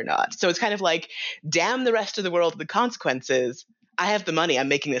evil or not. So it's kind of like, damn the rest of the world, the consequences. I have the money. I'm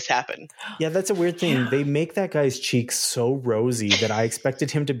making this happen. Yeah, that's a weird thing. They make that guy's cheeks so rosy that I expected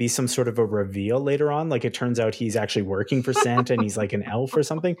him to be some sort of a reveal later on. Like, it turns out he's actually working for Santa and he's like an elf or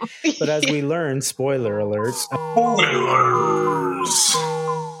something. But as we learn, spoiler alert. Spoilers!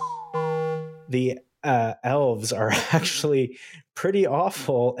 The elves are actually pretty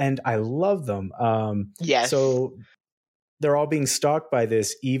awful and I love them. Yes. So they're all being stalked by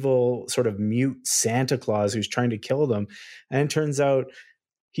this evil sort of mute Santa Claus who's trying to kill them. And it turns out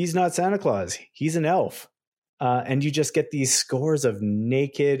he's not Santa Claus. He's an elf. And you just get these scores of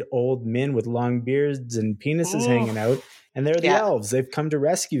naked old men with long beards and penises hanging out. And they're the elves. They've come to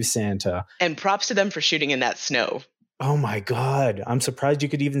rescue Santa. And props to them for shooting in that snow. Oh my God. I'm surprised you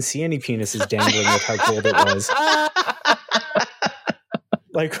could even see any penises dangling with how cold it was.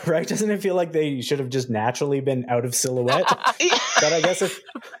 Like, right? Doesn't it feel like they should have just naturally been out of silhouette? But I guess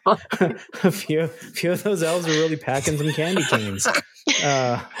a few of those elves were really packing some candy canes.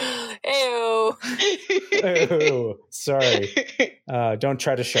 Ew. Ew. Sorry. Don't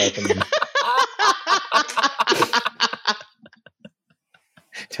try to sharpen them.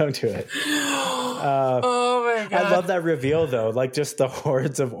 Don't do it. Oh my God. I love that reveal though. Like just the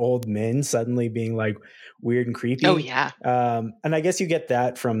hordes of old men suddenly being like weird and creepy. Oh yeah. And I guess you get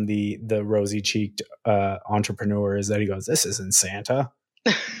that from the rosy cheeked entrepreneur is that he goes, "This isn't Santa.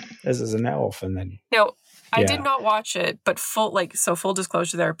 This is an elf." And then no, I did not watch it, but full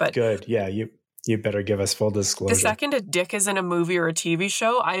disclosure there. But good. Yeah. You better give us full disclosure. The second a dick is in a movie or a TV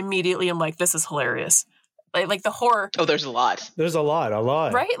show, I immediately am like, this is hilarious. Like the horror. Oh, there's a lot. There's a lot.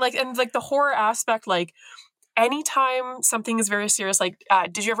 Right? Like, and like the horror aspect, like anytime something is very serious, like,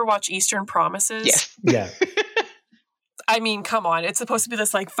 did you ever watch Eastern Promises? Yes. Yeah. I mean, come on. It's supposed to be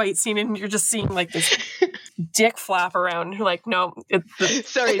this like fight scene and you're just seeing like this dick flap around. You're like, no.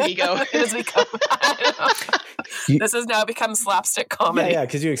 Sorry, Nico. It has become, this has now become slapstick comedy. Yeah,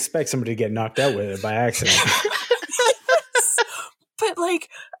 because you expect somebody to get knocked out with it by accident. But like,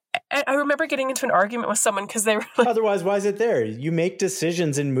 I remember getting into an argument with someone because they were like, otherwise, why is it there? You make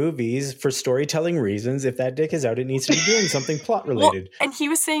decisions in movies for storytelling reasons. If that dick is out, it needs to be doing something plot related. Well, and he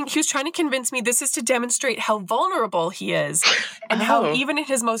was trying to convince me this is to demonstrate how vulnerable he is and how even in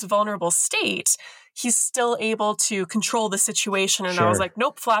his most vulnerable state, he's still able to control the situation. And I was like,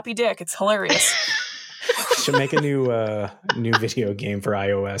 nope, flappy dick. It's hilarious. Should make a new video game for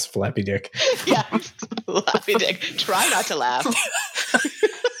iOS, Flappy Dick. Yeah, Flappy Dick. Try not to laugh.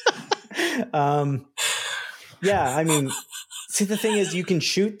 Yeah, I mean, see, the thing is, you can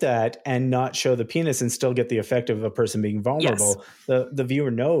shoot that and not show the penis and still get the effect of a person being vulnerable. Yes. The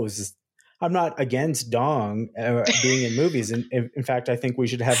viewer knows. I'm not against dong being in movies. In fact, I think we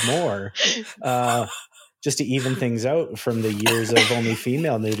should have more just to even things out from the years of only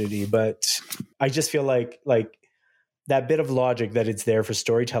female nudity. But I just feel like that bit of logic that it's there for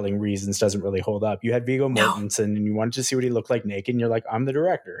storytelling reasons doesn't really hold up. You had Viggo Mortensen and you wanted to see what he looked like naked, and you're like, I'm the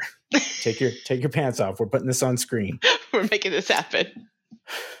director. Take your pants off. We're putting this on screen. We're making this happen.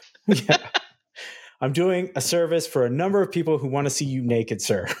 Yeah. I'm doing a service for a number of people who want to see you naked,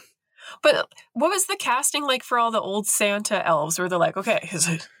 sir. But what was the casting like for all the old Santa elves where they're like, okay,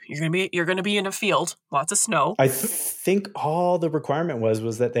 you're gonna be in a field, lots of snow? I think all the requirement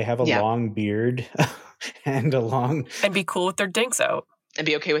was that they have a long beard and and be cool with their dinks out. And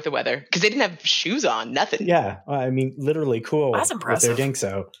be okay with the weather. Because they didn't have shoes on, nothing. Yeah. I mean, literally cool. That's impressive. With their dinks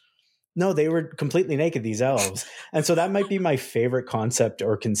out. No, they were completely naked, these elves. And so that might be my favorite concept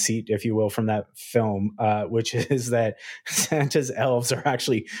or conceit, if you will, from that film, which is that Santa's elves are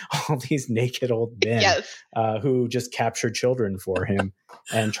actually all these naked old men who just capture children for him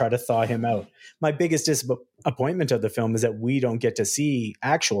and try to thaw him out. My biggest disappointment of the film is that we don't get to see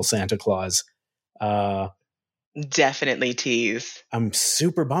actual Santa Claus. Definitely tease. I'm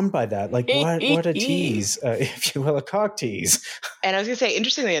super bummed by that. Like, what a tease, if you will, a cock tease. And I was going to say,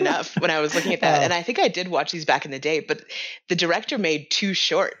 interestingly enough, when I was looking at that, and I think I did watch these back in the day, but the director made 2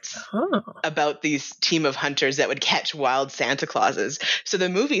 shorts about these team of hunters that would catch wild Santa Clauses. So the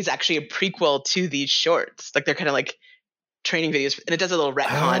movie is actually a prequel to these shorts. Like, they're kind of like training videos, and it does a little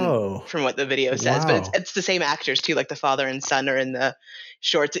retcon from what the video says. But it's the same actors too, like the father and son are in the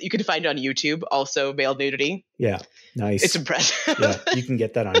shorts that you can find on YouTube. Also, male nudity. Yeah, nice. It's impressive. Yeah, you can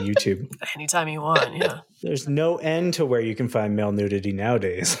get that on YouTube anytime you want. Yeah, there's no end to where you can find male nudity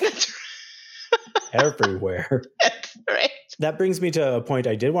nowadays. That's everywhere. That's right. That brings me to a point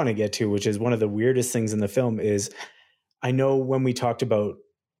I did want to get to, which is one of the weirdest things in the film. Is I know when we talked about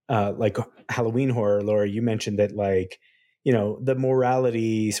like Halloween horror, Laura, you mentioned that like, you know, the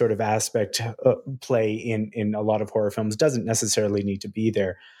morality sort of aspect play in a lot of horror films doesn't necessarily need to be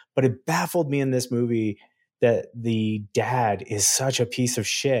there. But it baffled me in this movie that the dad is such a piece of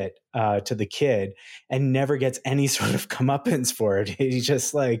shit to the kid and never gets any sort of comeuppance for it. He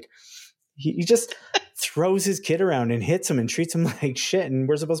just like, he just throws his kid around and hits him and treats him like shit. And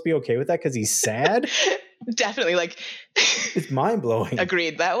we're supposed to be okay with that because he's sad? Definitely. Like, it's mind blowing.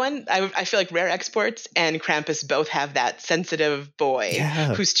 Agreed. That one, I feel like Rare Exports and Krampus both have that sensitive boy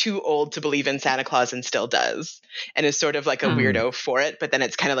who's too old to believe in Santa Claus and still does, and is sort of like a weirdo for it. But then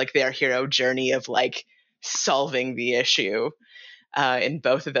it's kind of like their hero journey of like solving the issue. in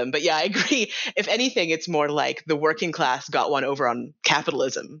both of them. But yeah, I agree. If anything, it's more like the working class got one over on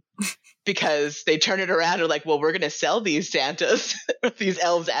capitalism because they turn it around and are like, well, we're going to sell these Santas, these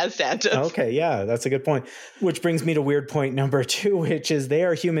elves as Santas. Okay, yeah, that's a good point. Which brings me to weird point number 2, which is they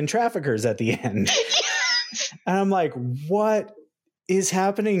are human traffickers at the end. Yes. And I'm like, what is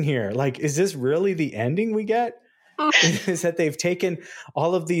happening here? Like, is this really the ending we get? Is that they've taken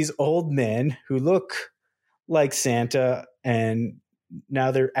all of these old men who look like Santa and now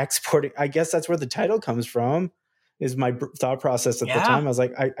they're exporting. I guess that's where the title comes from, is my thought process at the time. I was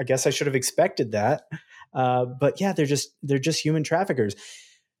like, I guess I should have expected that. But yeah, they're just human traffickers.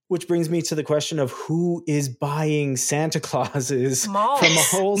 Which brings me to the question of who is buying Santa Clauses from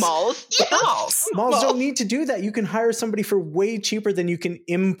malls. Malls. Yes. Malls don't need to do that. You can hire somebody for way cheaper than you can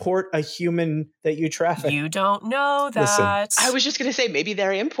import a human that you traffic. You don't know that. Listen, I was just going to say, maybe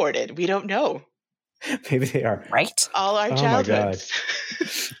they're imported. We don't know. Maybe they are. Right? All our childhoods.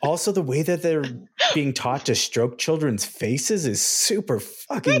 Also, the way that they're being taught to stroke children's faces is super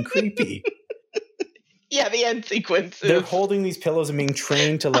fucking creepy. Yeah, the end sequence. They're holding these pillows and being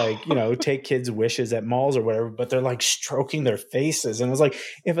trained to, like, you know, take kids' wishes at malls or whatever, but they're like stroking their faces. And I was like,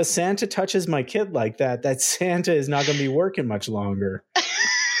 if a Santa touches my kid like that, that Santa is not going to be working much longer.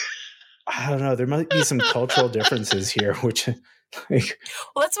 I don't know. There might be some cultural differences here, which, like,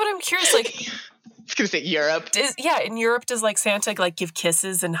 well, that's what I'm curious. Like, I was going to say Europe. In Europe, does like Santa like give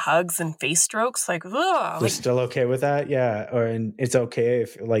kisses and hugs and face strokes? Like, ugh. They're still okay with that, yeah. And it's okay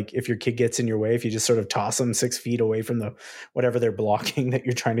if your kid gets in your way, if you just sort of toss them 6 feet away from the whatever they're blocking that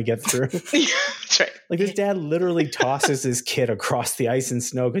you're trying to get through. That's right. Like, his dad literally tosses his kid across the ice and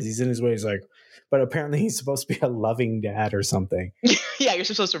snow because he's in his way. He's like, but apparently he's supposed to be a loving dad or something. Yeah, you're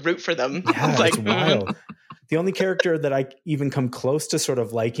supposed to root for them. Yeah, it's wild. The only character that I even come close to sort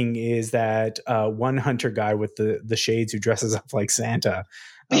of liking is that one hunter guy with the shades who dresses up like Santa.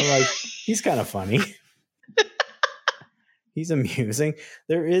 I'm like, he's kind of funny. He's amusing.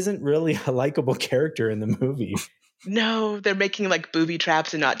 There isn't really a likable character in the movie. No, they're making like booby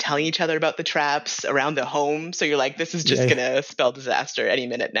traps and not telling each other about the traps around the home. So you're like, this is just going to spell disaster any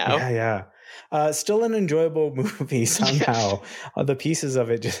minute now. Yeah. Still an enjoyable movie somehow. Yes. The pieces of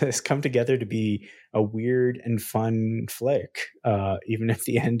it just come together to be a weird and fun flick, even if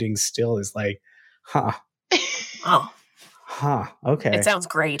the ending still is like, huh. Oh. Huh. Okay. It sounds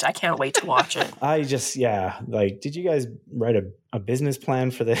great. I can't wait to watch it. Did you guys write a business plan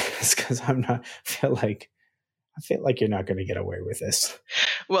for this? Because I feel like you're not going to get away with this.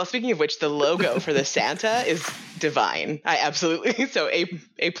 Well, speaking of which, the logo for the Santa is divine. I absolutely. So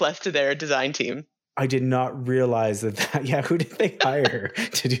A plus to their design team. I did not realize that. Yeah, who did they hire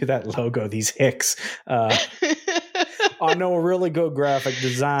to do that logo? These hicks. I know a really good graphic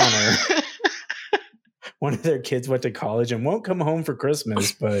designer. One of their kids went to college and won't come home for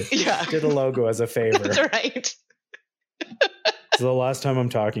Christmas, but did a logo as a favor. That's right. So the last time I'm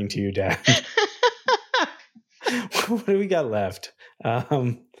talking to you, Dad. What do we got left?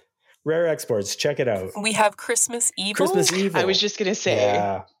 Rare Exports. Check it out. We have Christmas Evil. Christmas Evil. I was just going to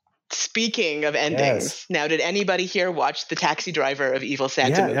say, speaking of endings, now, did anybody here watch The Taxi Driver of Evil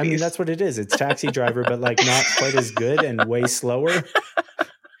Santa movies? I mean, that's what it is. It's Taxi Driver, but like not quite as good and way slower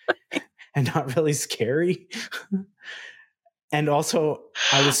and not really scary. And also,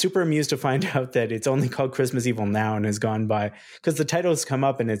 I was super amused to find out that it's only called Christmas Evil now and has gone by, because the titles come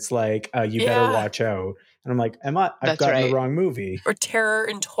up and it's like, you better watch out. And I'm like, I've gotten the wrong movie. Or Terror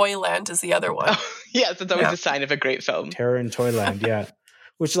in Toyland is the other one. Oh, yes, it's always a sign of a great film. Terror in Toyland, yeah.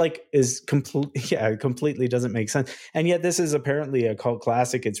 Which like is completely doesn't make sense. And yet this is apparently a cult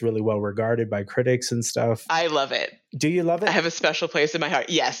classic. It's really well regarded by critics and stuff. I love it. Do you love it? I have a special place in my heart.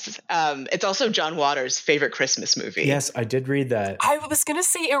 Yes. It's also John Waters' favorite Christmas movie. Yes, I did read that. I was going to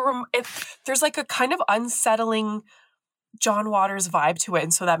say there's like a kind of unsettling John Waters vibe to it,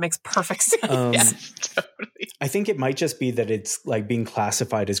 and so that makes perfect sense. Yes, totally. I think it might just be that it's like being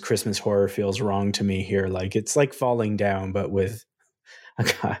classified as Christmas horror feels wrong to me here. Like it's like Falling Down, but with a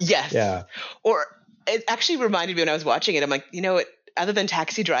guy. Yes. Yeah. Or it actually reminded me when I was watching it, I'm like, you know what? Other than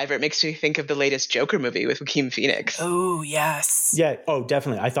Taxi Driver, it makes me think of the latest Joker movie with Joaquin Phoenix. Oh, yes. Yeah. Oh,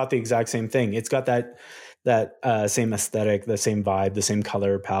 definitely. I thought the exact same thing. It's got that same aesthetic, the same vibe, the same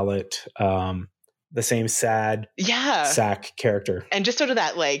color palette, the same sad sack character. And just sort of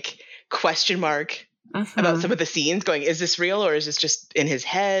that like question mark about some of the scenes going, is this real or is this just in his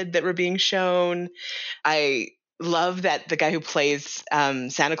head that we're being shown? I love that the guy who plays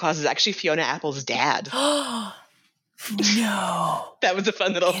Santa Claus is actually Fiona Apple's dad. No. That was a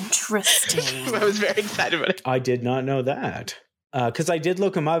fun little... Interesting. I was very excited about it. I did not know that. Because I did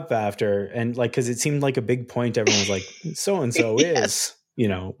look him up after, and like, because it seemed like a big point. Everyone was like, so and so is,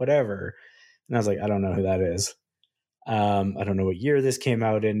 whatever. And I was like, I don't know who that is. I don't know what year this came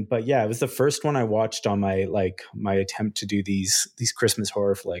out in, but yeah, it was the first one I watched on my attempt to do these Christmas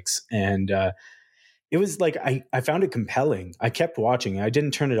horror flicks, and it was like I found it compelling. I kept watching. I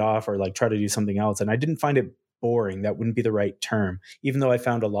didn't turn it off or like try to do something else, and I didn't find it boring. That wouldn't be the right term, even though I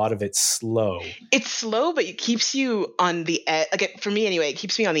found a lot of it slow. It's slow, but it keeps you on the edge. Like, for me anyway, it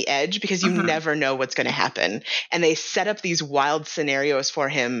keeps me on the edge because you never know what's going to happen. And they set up these wild scenarios for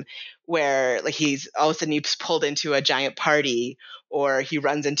him where like he's all of a sudden he's pulled into a giant party, or he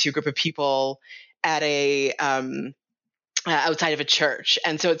runs into a group of people at a outside of a church.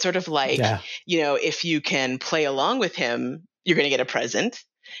 And so it's sort of like, if you can play along with him, you're going to get a present.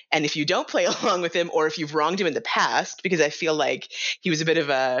 And if you don't play along with him, or if you've wronged him in the past, because I feel like he was a bit of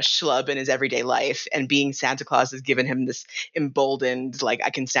a schlub in his everyday life, and being Santa Claus has given him this emboldened, like, I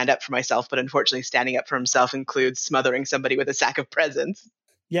can stand up for myself, but unfortunately standing up for himself includes smothering somebody with a sack of presents.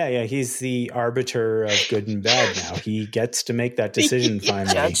 Yeah, he's the arbiter of good and bad now. He gets to make that decision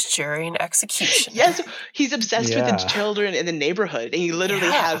finally. Judge, jury, and execution. Yes, he's obsessed with the children in the neighborhood, and he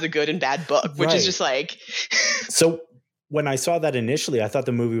literally has a good and bad book, which is just like... So... When I saw that initially, I thought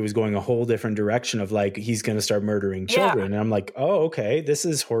the movie was going a whole different direction of like, he's going to start murdering children. And I'm like, oh, okay, this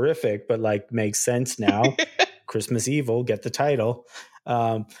is horrific, but like makes sense now. Christmas Evil, get the title.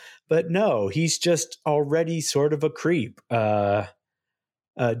 But no, he's just already sort of a creep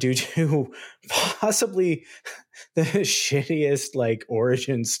due to possibly the shittiest like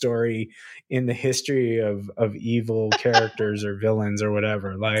origin story in the history of evil characters or villains or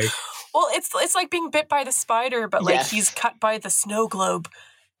whatever. Like, well, it's like being bit by the spider, but like he's cut by the snow globe,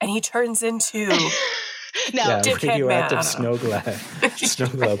 and he turns into radioactive snow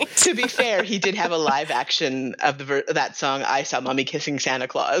globe. To be fair, he did have a live action of that song "I Saw Mommy Kissing Santa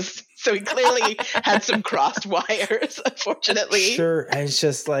Claus," so he clearly had some crossed wires. Unfortunately, sure. It's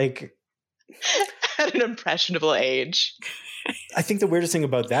just like at an impressionable age. I think the weirdest thing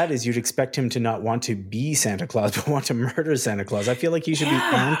about that is you'd expect him to not want to be Santa Claus, but want to murder Santa Claus. I feel like he should be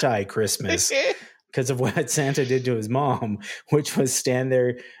anti-Christmas because of what Santa did to his mom, which was stand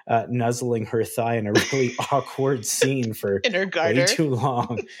there nuzzling her thigh in a really awkward scene for in her garter. Way too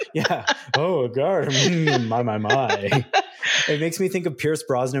long. Yeah. Oh, a garter. My. It makes me think of Pierce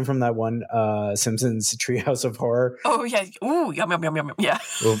Brosnan from that one Simpsons Treehouse of Horror. Oh, yeah. Ooh, yum, yum, yum, yum. Yeah.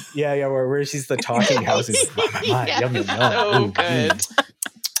 Well, yeah, where she's the talking house. And, my, yum, yum, yum. So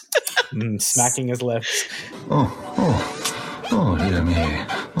good. Smacking his lips. Oh, dear me.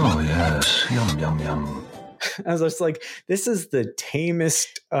 Oh, yes. Yum, yum, yum. I was just like, this is the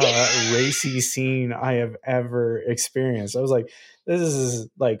tamest racy scene I have ever experienced. I was like, this is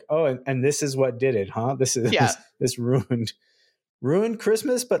like, oh, and this is what did it, huh? This ruined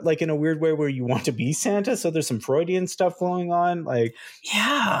Christmas, but like in a weird way where you want to be Santa. So there's some Freudian stuff going on. Like,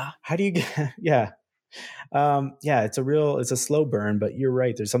 how do you get, it's a slow burn, but you're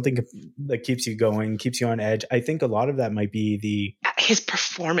right. There's something that keeps you going, keeps you on edge. I think a lot of that might be his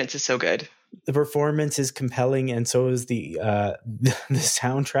performance is so good. The performance is compelling, and so is the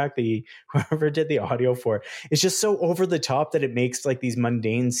soundtrack. Whoever did the audio for it, it's just so over the top that it makes like these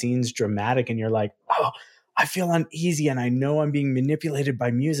mundane scenes dramatic, and you're like, oh, I feel uneasy, and I know I'm being manipulated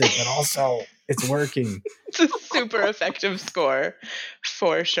by music, but also it's working. It's a super effective score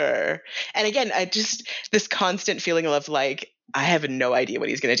for sure. And again, this constant feeling of like, I have no idea what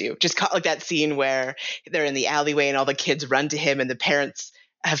he's going to do. Just like that scene where they're in the alleyway and all the kids run to him and the parents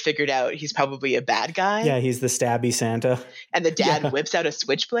have figured out he's probably a bad guy. Yeah, he's the stabby Santa. And the dad whips out a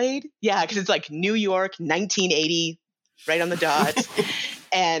switchblade. Yeah, because it's like New York, 1980, right on the dot.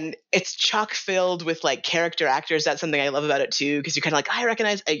 And it's chock filled with like character actors. That's something I love about it too, because you kind of like, I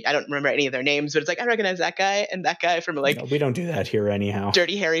don't remember any of their names, but it's like, I recognize that guy and that guy from like... No, we don't do that here anyhow.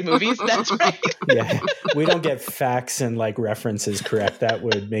 Dirty Harry movies, that's right. Yeah, we don't get facts and like references correct. That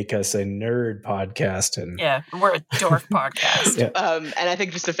would make us a nerd podcast. And yeah, we're a dork podcast. Yeah. And I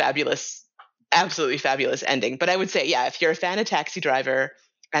think just absolutely fabulous ending. But I would say, yeah, if you're a fan of Taxi Driver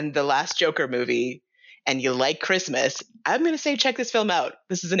and the last Joker movie, and you like Christmas, I'm going to say check this film out.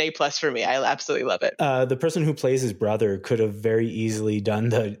 This is an A+ for me. I absolutely love it. The person who plays his brother could have very easily done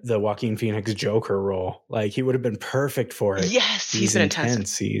the Joaquin Phoenix Joker role. Like, he would have been perfect for it. Yes, he's been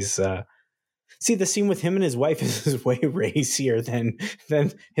intense. He's see, the scene with him and his wife is way racier than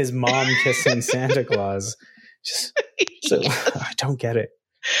his mom kissing Santa Claus. I don't get it.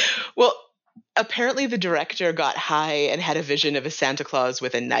 Well, apparently the director got high and had a vision of a Santa Claus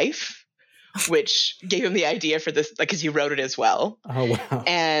with a knife, which gave him the idea for this, like, because he wrote it as well. Oh, wow.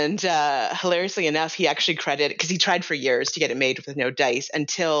 And hilariously enough, he actually credited, because he tried for years to get it made with no dice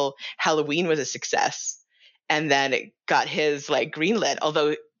until Halloween was a success. And then it got his like greenlit,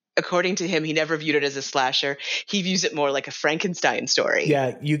 although according to him, he never viewed it as a slasher. He views it more like a Frankenstein story.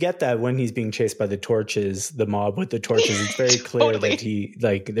 Yeah, you get that when he's being chased by the torches, the mob with the torches. It's very clear Totally. that he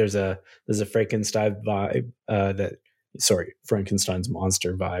like there's a Frankenstein vibe Frankenstein's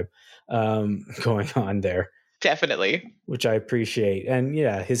monster vibe going on there. Definitely. Which I appreciate. And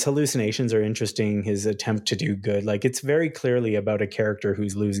yeah, his hallucinations are interesting. His attempt to do good. Like, it's very clearly about a character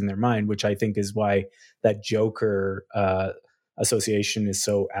who's losing their mind, which I think is why that Joker association is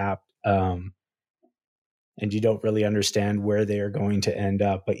so apt. And you don't really understand where they are going to end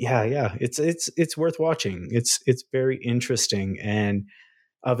up. But yeah, it's worth watching. It's very interesting and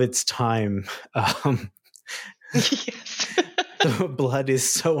of its time. Yes. The blood is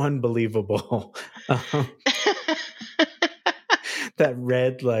so unbelievable. That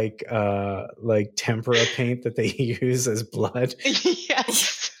red like tempera paint that they use as blood.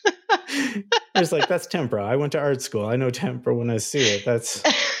 Yes. It's like, that's tempera. I went to art school. I know tempera when I see it. That's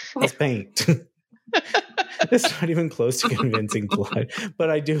paint. It's not even close to convincing blood. But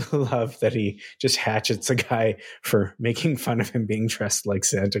I do love that he just hatchets a guy for making fun of him being dressed like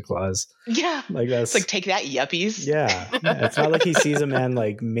Santa Claus. Yeah. Like, that's It's like, take that, yuppies. yeah. It's not like he sees a man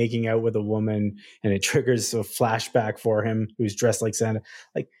like making out with a woman and it triggers a flashback for him who's dressed like Santa.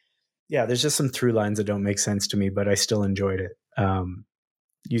 Like, yeah, there's just some through lines that don't make sense to me, but I still enjoyed it.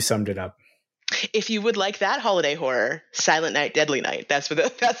 You summed it up. If you would like that holiday horror, Silent Night, Deadly Night. That's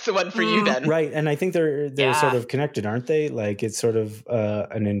the one for you then. Right. And I think they're sort of connected, aren't they? Like, it's sort of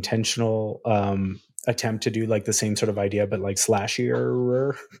an intentional attempt to do like the same sort of idea, but like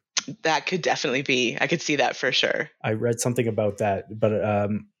slashier. That could definitely be. I could see that for sure. I read something about that, but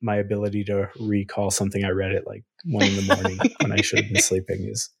my ability to recall something I read at like 1 a.m. when I should have been sleeping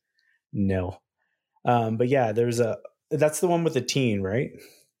is nil. But yeah, that's the one with the teen, right?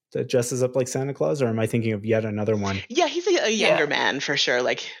 That dresses up like Santa Claus, or am I thinking of yet another one? Yeah, he's a younger man for sure,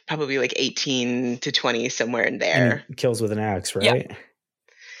 like probably like 18 to 20, somewhere in there. And he kills with an axe, right? Yeah.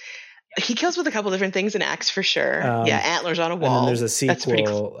 He kills with a couple different things, an axe for sure. Yeah, antlers on a wall. And then there's a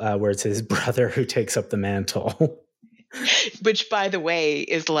sequel where it's his brother who takes up the mantle. Which, by the way,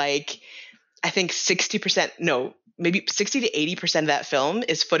 is like, I think 60%, no, maybe 60 to 80% of that film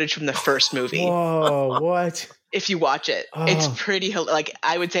is footage from the first movie. Whoa, what? If you watch it, it's pretty, like,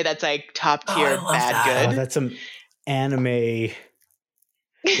 I would say that's like top tier bad good. That's some anime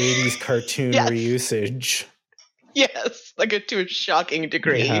 80s cartoon reusage. Yes, like to a shocking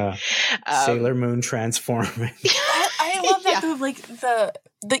degree. Yeah. Sailor Moon transforming. I love that move, like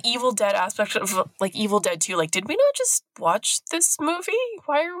the Evil Dead aspect of like Evil Dead 2. Like, did we not just watch this movie?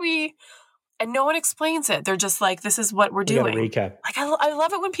 Why are we? And no one explains it. They're just like, this is what we're doing. Recap. Like, I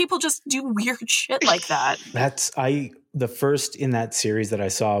love it when people just do weird shit like that. The first in that series that I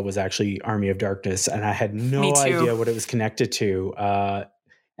saw was actually Army of Darkness, and I had no idea what it was connected to.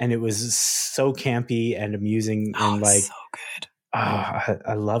 And it was so campy and amusing and like so good.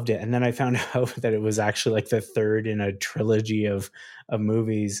 I loved it. And then I found out that it was actually like the third in a trilogy of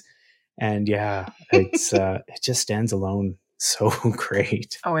movies. And yeah, it's it just stands alone so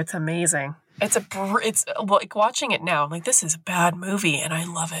great. Oh, it's amazing. It's like watching it now. I'm like, this is a bad movie, and I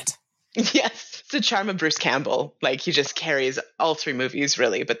love it. Yes, it's the charm of Bruce Campbell. Like, he just carries all three movies,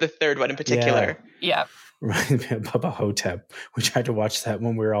 really, but the third one in particular. Yeah. Reminds me of Bubba Hotep. We tried to watch that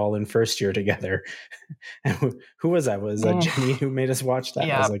when we were all in first year together. And who was that? Was that Jenny who made us watch that?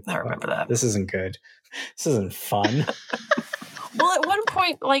 Yeah, I was like, I remember that. This isn't good. This isn't fun. Well, at one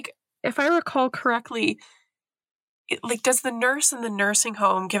point, like, if I recall correctly, does the nurse in the nursing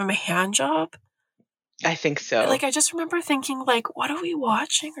home give him a hand job? I think so. Like, I just remember thinking, like, what are we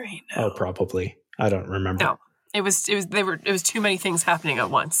watching right now? Oh, probably. I don't remember. No, it was too many things happening at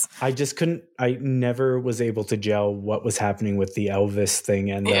once. I never was able to gel what was happening with the Elvis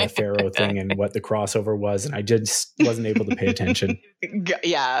thing and the Pharaoh thing and what the crossover was. And I just wasn't able to pay attention.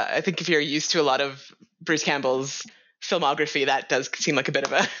 Yeah. I think if you're used to a lot of Bruce Campbell's filmography, that does seem like a bit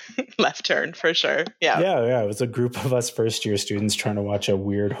of a left turn for sure. Yeah. It was a group of us first year students trying to watch a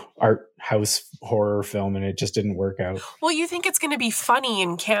weird art house horror film, and it just didn't work out. Well, you think it's going to be funny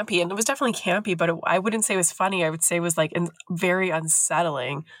and campy, and it was definitely campy, but I wouldn't say it was funny. I would say it was like very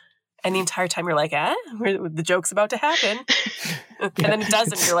unsettling. And the entire time you're like, the joke's about to happen. And then it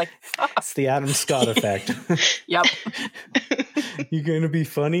does, and you're like, It's the Adam Scott effect. Yep. You going to be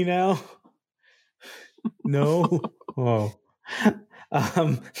funny now? No. Oh,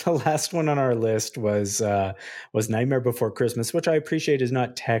 The last one on our list was Nightmare Before Christmas, which I appreciate is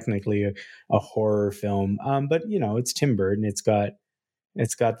not technically a horror film, but it's Tim Burton. It's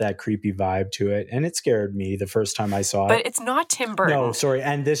got that creepy vibe to it, and it scared me the first time I saw it. But it's not Tim Burton. No, sorry,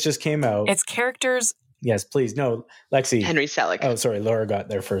 and this just came out. It's characters. Yes, please. No, Lexi. Henry Selick. Oh, sorry, Laura got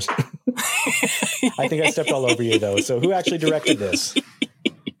there first. I think I stepped all over you, though. So who actually directed this?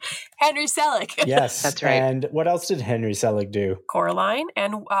 Henry Selick. Yes, that's right. And what else did Henry Selick do? Coraline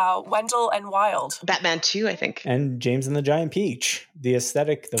and Wendell and Wild. Batman 2, I think. And James and the Giant Peach. The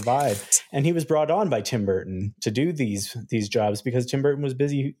aesthetic, the vibe. And he was brought on by Tim Burton to do these jobs because Tim Burton was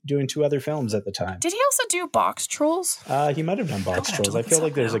busy doing 2 other films at the time. Did he also do Box Trolls? He might have done Box Trolls. I feel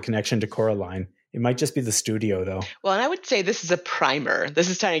like there's a connection to Coraline. It might just be the studio, though. Well, and I would say this is a primer. This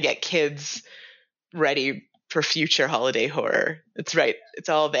is trying to get kids ready for future holiday horror. It's right. It's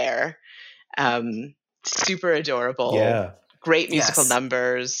all there. Super adorable. Yeah. Great musical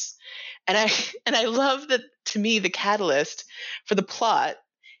numbers. And I love that, to me, the catalyst for the plot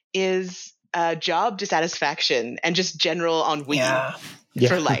is job dissatisfaction and just general ennui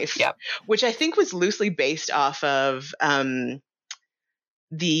for life. Yep. Which I think was loosely based off of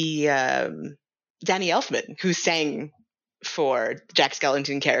the Danny Elfman, who sang for Jack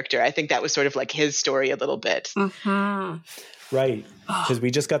Skellington character. I think that was sort of like his story a little bit. Mm-hmm. Right. Because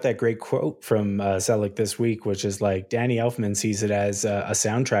we just got that great quote from Selick this week, which is like, Danny Elfman sees it as a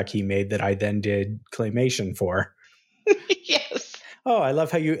soundtrack he made that I then did claymation for. Yes. Oh, I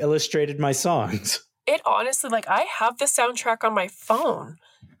love how you illustrated my songs. It honestly, I have the soundtrack on my phone.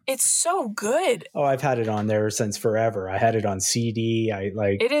 It's so good. Oh, I've had it on there since forever. I had it on CD.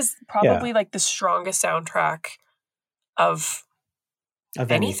 It is probably the strongest soundtrack of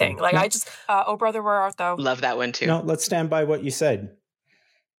anything. I just, Oh Brother, Where Art Thou? Love that one too. No, let's stand by what you said.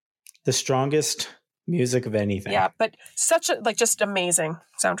 The strongest music of anything. Yeah, but such a, just amazing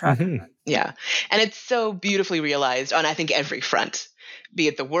soundtrack. Mm-hmm. Yeah. And it's so beautifully realized on, I think, every front. Be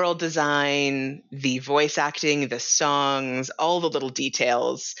it the world design, the voice acting, the songs, all the little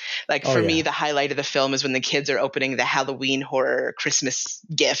details. For me, the highlight of the film is when the kids are opening the Halloween horror Christmas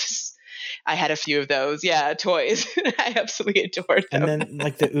gifts. I had a few of those. Yeah, toys. I absolutely adored them. And then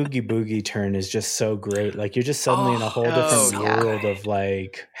the Oogie Boogie turn is just so great. You're just suddenly in a whole different world of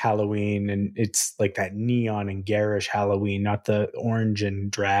Halloween, and it's that neon and garish Halloween, not the orange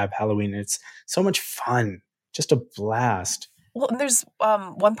and drab Halloween. It's so much fun. Just a blast. Well, and there's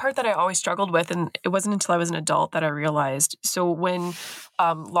one part that I always struggled with, and it wasn't until I was an adult that I realized. So when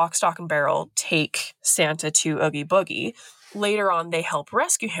Lock, Stock, and Barrel take Santa to Oogie Boogie, later on they help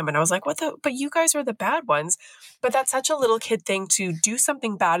rescue him. And I was like, but you guys are the bad ones. But that's such a little kid thing to do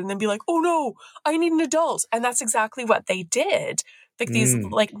something bad and then be like, oh no, I need an adult. And that's exactly what they did. These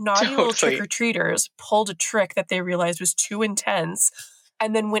naughty little trick-or-treaters pulled a trick that they realized was too intense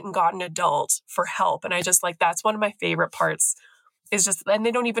and then went and got an adult for help. And I just that's one of my favorite parts is just, and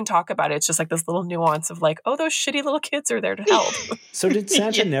they don't even talk about it. It's just this little nuance of those shitty little kids are there to help. So did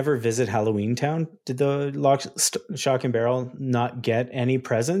Santa never visit Halloween Town? Did the Lock, Stock, and Barrel not get any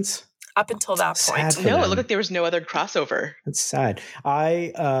presents? Up until that point. No, it looked like there was no other crossover. That's sad.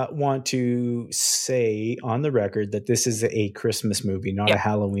 I want to say on the record that this is a Christmas movie, not a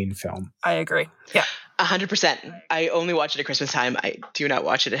Halloween film. I agree. Yeah. 100%. I only watch it at Christmas time. I do not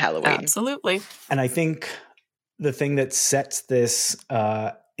watch it at Halloween. Absolutely. And I think the thing that sets this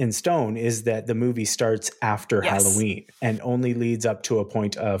in stone is that the movie starts after Halloween and only leads up to a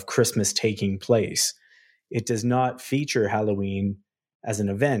point of Christmas taking place. It does not feature Halloween as an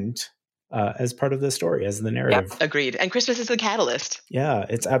event, as part of the story, as the narrative. Yep, agreed. And Christmas is the catalyst. Yeah,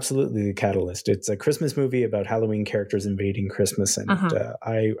 it's absolutely the catalyst. It's a Christmas movie about Halloween characters invading Christmas, and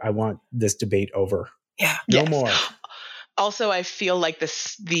I want this debate over. Yeah. No more. Also, I feel like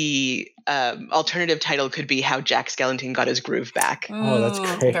the alternative title could be How Jack Skellington Got His Groove Back. Oh, that's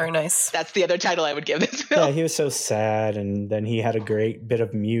great. Very nice. That's the other title I would give this film. Yeah, he was so sad, and then he had a great bit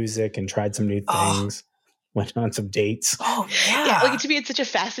of music and tried some new things. Went on some dates. Oh, yeah. To me, it's such a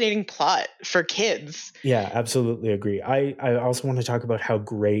fascinating plot for kids. Yeah, absolutely agree. I also want to talk about how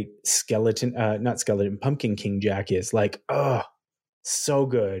great Pumpkin King Jack is. So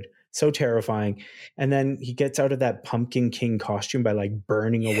good. So terrifying. And then he gets out of that Pumpkin King costume by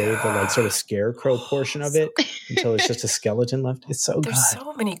burning away the sort of scarecrow portion of it until it's just a skeleton left. It's so good. There's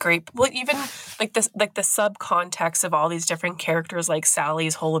so many great, even the subcontext of all these different characters, like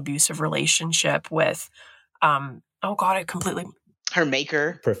Sally's whole abusive relationship with, her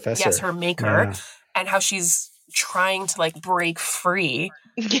maker. Professor. Yes, her maker. Yeah. And how she's trying to break free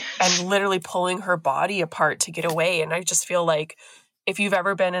and literally pulling her body apart to get away. And I just feel if you've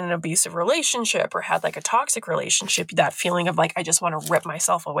ever been in an abusive relationship or had like a toxic relationship, that feeling of like, I just want to rip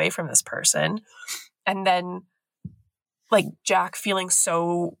myself away from this person. And then like Jack feeling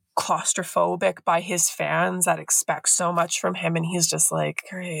so claustrophobic by his fans that expect so much from him. And he's just like,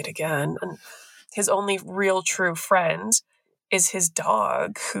 great again. And his only real true friend is his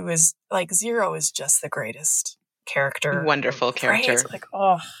dog, who is like, Zero is just the greatest character. Wonderful character. Right? Like,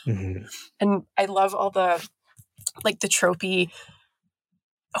 oh. Mm-hmm. And I love all the, like the tropey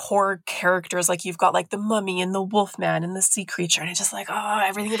horror characters. Like you've got like the mummy and the wolfman and the sea creature. And it's just like, oh,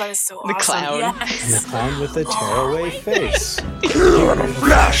 everything about it is so awesome. The clown. Yes. And the clown with the tearaway face.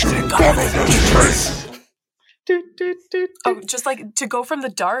 Oh, just like to go from the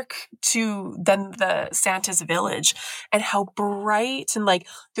dark to then the Santa's village and how bright and like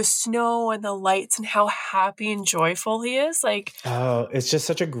the snow and the lights and how happy and joyful he is. Like, oh, it's just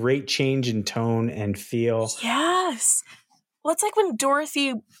such a great change in tone and feel. Yes. Well, it's like when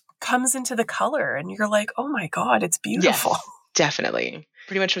Dorothy comes into the color and you're like, oh my God, it's beautiful. Yes, definitely.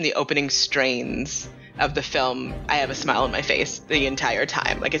 Pretty much from the opening strains of the film, I have a smile on my face the entire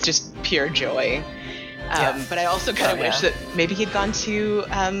time. Like it's just pure joy. But I also kind of wish that maybe he'd gone to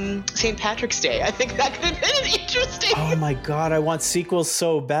St. Patrick's Day. I think that could have been interesting. Oh my God, I want sequels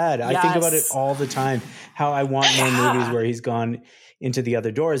so bad. Yes. I think about it all the time, how I want more movies where he's gone into the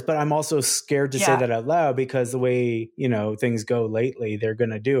other doors. But I'm also scared to say that out loud because the way, you know, things go lately, they're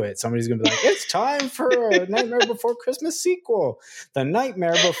going to do it. Somebody's going to be like, it's time for a Nightmare Before Christmas sequel. The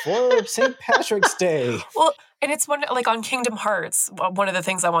Nightmare Before St. Patrick's Day. Well, and it's one like on Kingdom Hearts, one of the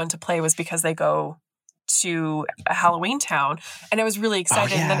things I wanted to play was because they go to a Halloween town and I was really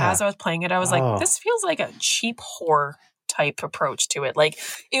excited. And then as I was playing it, I was like, this feels like a cheap horror type approach to it. Like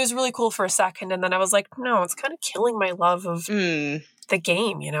it was really cool for a second. And then I was like, no, it's kind of killing my love of the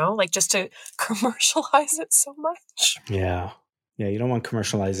game, you know, like just to commercialize it so much. Yeah. Yeah. You don't want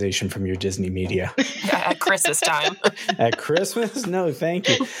commercialization from your Disney media. At Christmas time. At Christmas? No, thank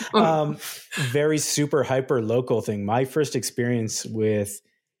you. Very super hyper local thing. My first experience with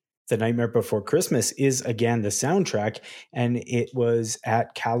The Nightmare Before Christmas is, again, the soundtrack, and it was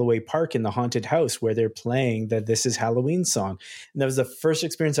at Callaway Park in the haunted house where they're playing the This Is Halloween song. And that was the first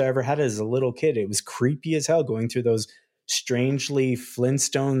experience I ever had as a little kid. It was creepy as hell going through those strangely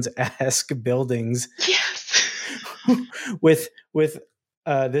Flintstones-esque buildings. Yes. with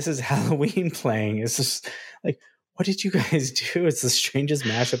This Is Halloween playing. It's just like, what did you guys do? It's the strangest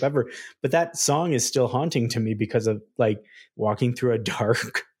mashup ever. But that song is still haunting to me because of like walking through a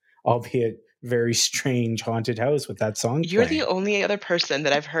dark, albeit very strange haunted house with that song. You're the only other person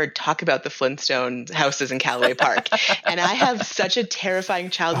that I've heard talk about the Flintstone houses in Callaway Park. And I have such a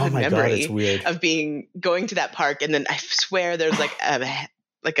terrifying childhood memory of going to that park. And then I swear there's like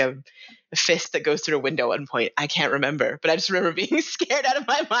a fist that goes through a window at one point. I can't remember, but I just remember being scared out of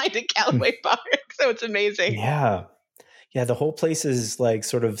my mind at Callaway Park. So it's amazing. Yeah. Yeah, the whole place is like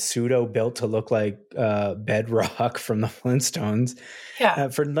sort of pseudo built to look like bedrock from the Flintstones. Yeah.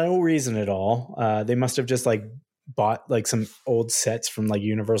 For no reason at all. They must have just like bought like some old sets from like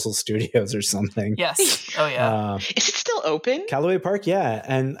Universal Studios or something. Yes. Oh yeah. Is it still open? Callaway Park, yeah.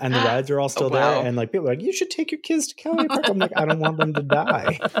 And the rides are all still there. And like people are like, you should take your kids to Callaway Park. I'm like, I don't want them to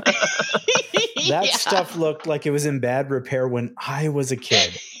die. That stuff looked like it was in bad repair when I was a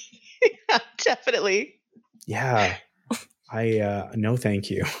kid. Yeah, definitely. Yeah. No, thank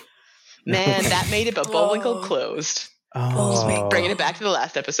you. Man, that made it, but Bullwinkle closed. Oh, bringing it back to the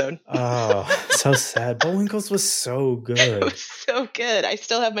last episode. Oh, so sad. Bullwinkle's was so good. It was so good. I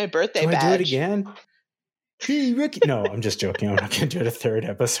still have my birthday badge. Do I do it again? Hey, Ricky. No, I'm just joking. I'm not going to do it a third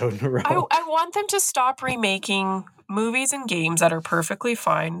episode in a row. I want them to stop remaking movies and games that are perfectly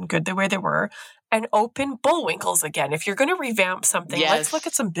fine, good the way they were, and open Bullwinkles again. If you're going to revamp something, let's look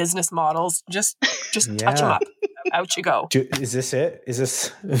at some business models. Just touch them up. Out you go. Is this it? Is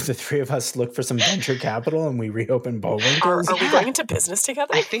this the three of us look for some venture capital and we reopen Bullwinkles? Are we going into business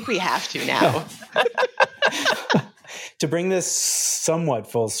together? I think we have to now. To bring this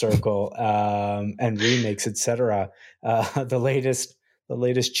somewhat full circle and remakes, etc. The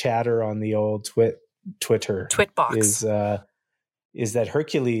latest chatter on the old Twitter Twitbox is that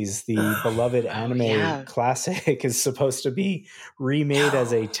Hercules, the beloved anime classic, is supposed to be remade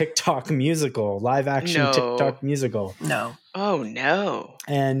as a TikTok musical, live action TikTok musical. No. Oh, no.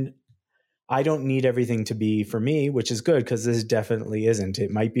 And I don't need everything to be for me, which is good because this definitely isn't.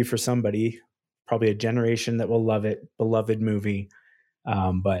 It might be for somebody, probably a generation that will love it, beloved movie.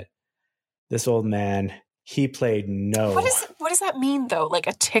 But this old man, he played no. What does that mean, though? Like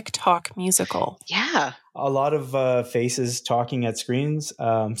a TikTok musical? Yeah. A lot of faces talking at screens.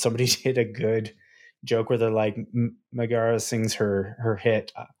 Somebody did a good joke where they're like, Megara sings her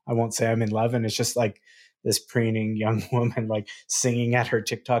hit, I Won't Say I'm in Love. And it's just like this preening young woman, like singing at her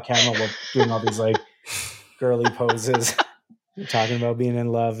TikTok camera while doing all these like girly poses. Talking about being in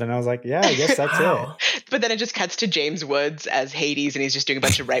love, and I was like, yeah, I guess that's it. But then it just cuts to James Woods as Hades, and he's just doing a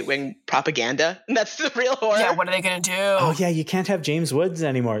bunch of right-wing propaganda, and that's the real horror. Yeah, what are they going to do? Oh yeah, you can't have James Woods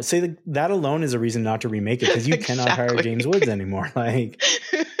anymore. See, that alone is a reason not to remake it, because you cannot hire James Woods anymore. Like,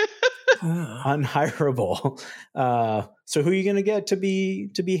 unhireable. So who are you going to get to be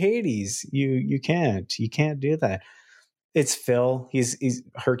Hades? You can't do that. It's Phil. He's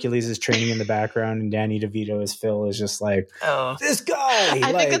Hercules is training in the background, and Danny DeVito as Phil is just like, this guy.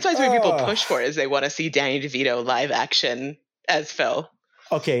 I think that's why people push for it, is they want to see Danny DeVito live action as Phil.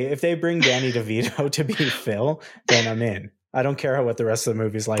 Okay, if they bring Danny DeVito to be Phil, then I'm in. I don't care what the rest of the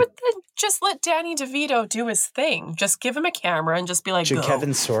movie's like. But then just let Danny DeVito do his thing. Just give him a camera and just be like, should go.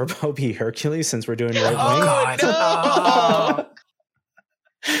 Kevin Sorbo be Hercules since we're doing right wing? Oh, God. No.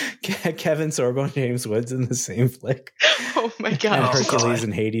 Kevin Sorbo and James Woods in the same flick. Oh my God. And Hercules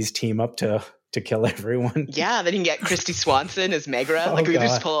and Hades team up to kill everyone. Yeah, then you can get Christy Swanson as Megara. We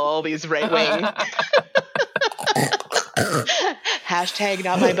just pull all these right-wing. Hashtag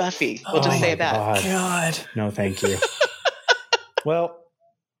not my Buffy. We'll just say that. God. No, thank you. Well,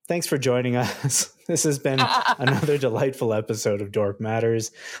 thanks for joining us. This has been another delightful episode of Dork Matters.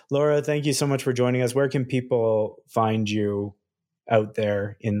 Laura, thank you so much for joining us. Where can people find you out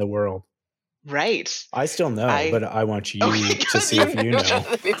there in the world? Right. I still know, but I want you to see if you know.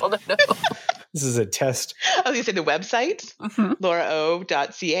 People don't know. This is a test. I was going to say the website,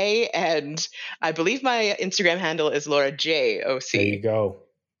 laurao.ca, and I believe my Instagram handle is laurajoc. There you go.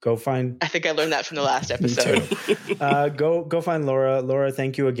 Go find. I think I learned that from the last episode. Go find Laura. Laura,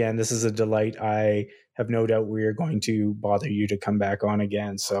 thank you again. This is a delight. I have no doubt we are going to bother you to come back on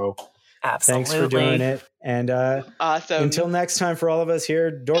again. So absolutely. Thanks for doing it. And awesome. Until next time, for all of us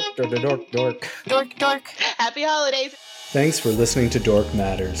here, dork. Happy holidays. Thanks for listening to Dork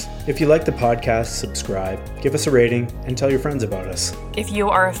Matters. If you like the podcast, subscribe, give us a rating, and tell your friends about us. If you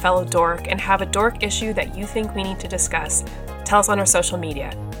are a fellow dork and have a dork issue that you think we need to discuss, tell us on our social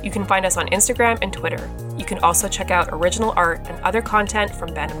media. You can find us on Instagram and Twitter. You can also check out original art and other content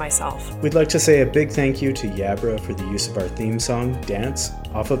from Ben and myself. We'd like to say a big thank you to Yabra for the use of our theme song, Dance,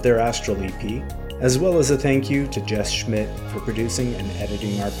 off of their Astral EP, as well as a thank you to Jess Schmidt for producing and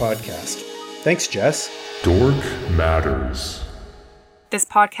editing our podcast. Thanks, Jess. Dork Matters. This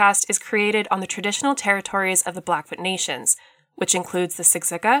podcast is created on the traditional territories of the Blackfoot Nations, which includes the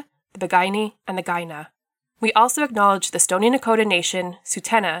Siksika, the Bagaini, and the Kainai. We also acknowledge the Stoney Nakoda Nation,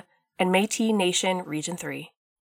 Tsuut'ina, and Métis Nation Region 3.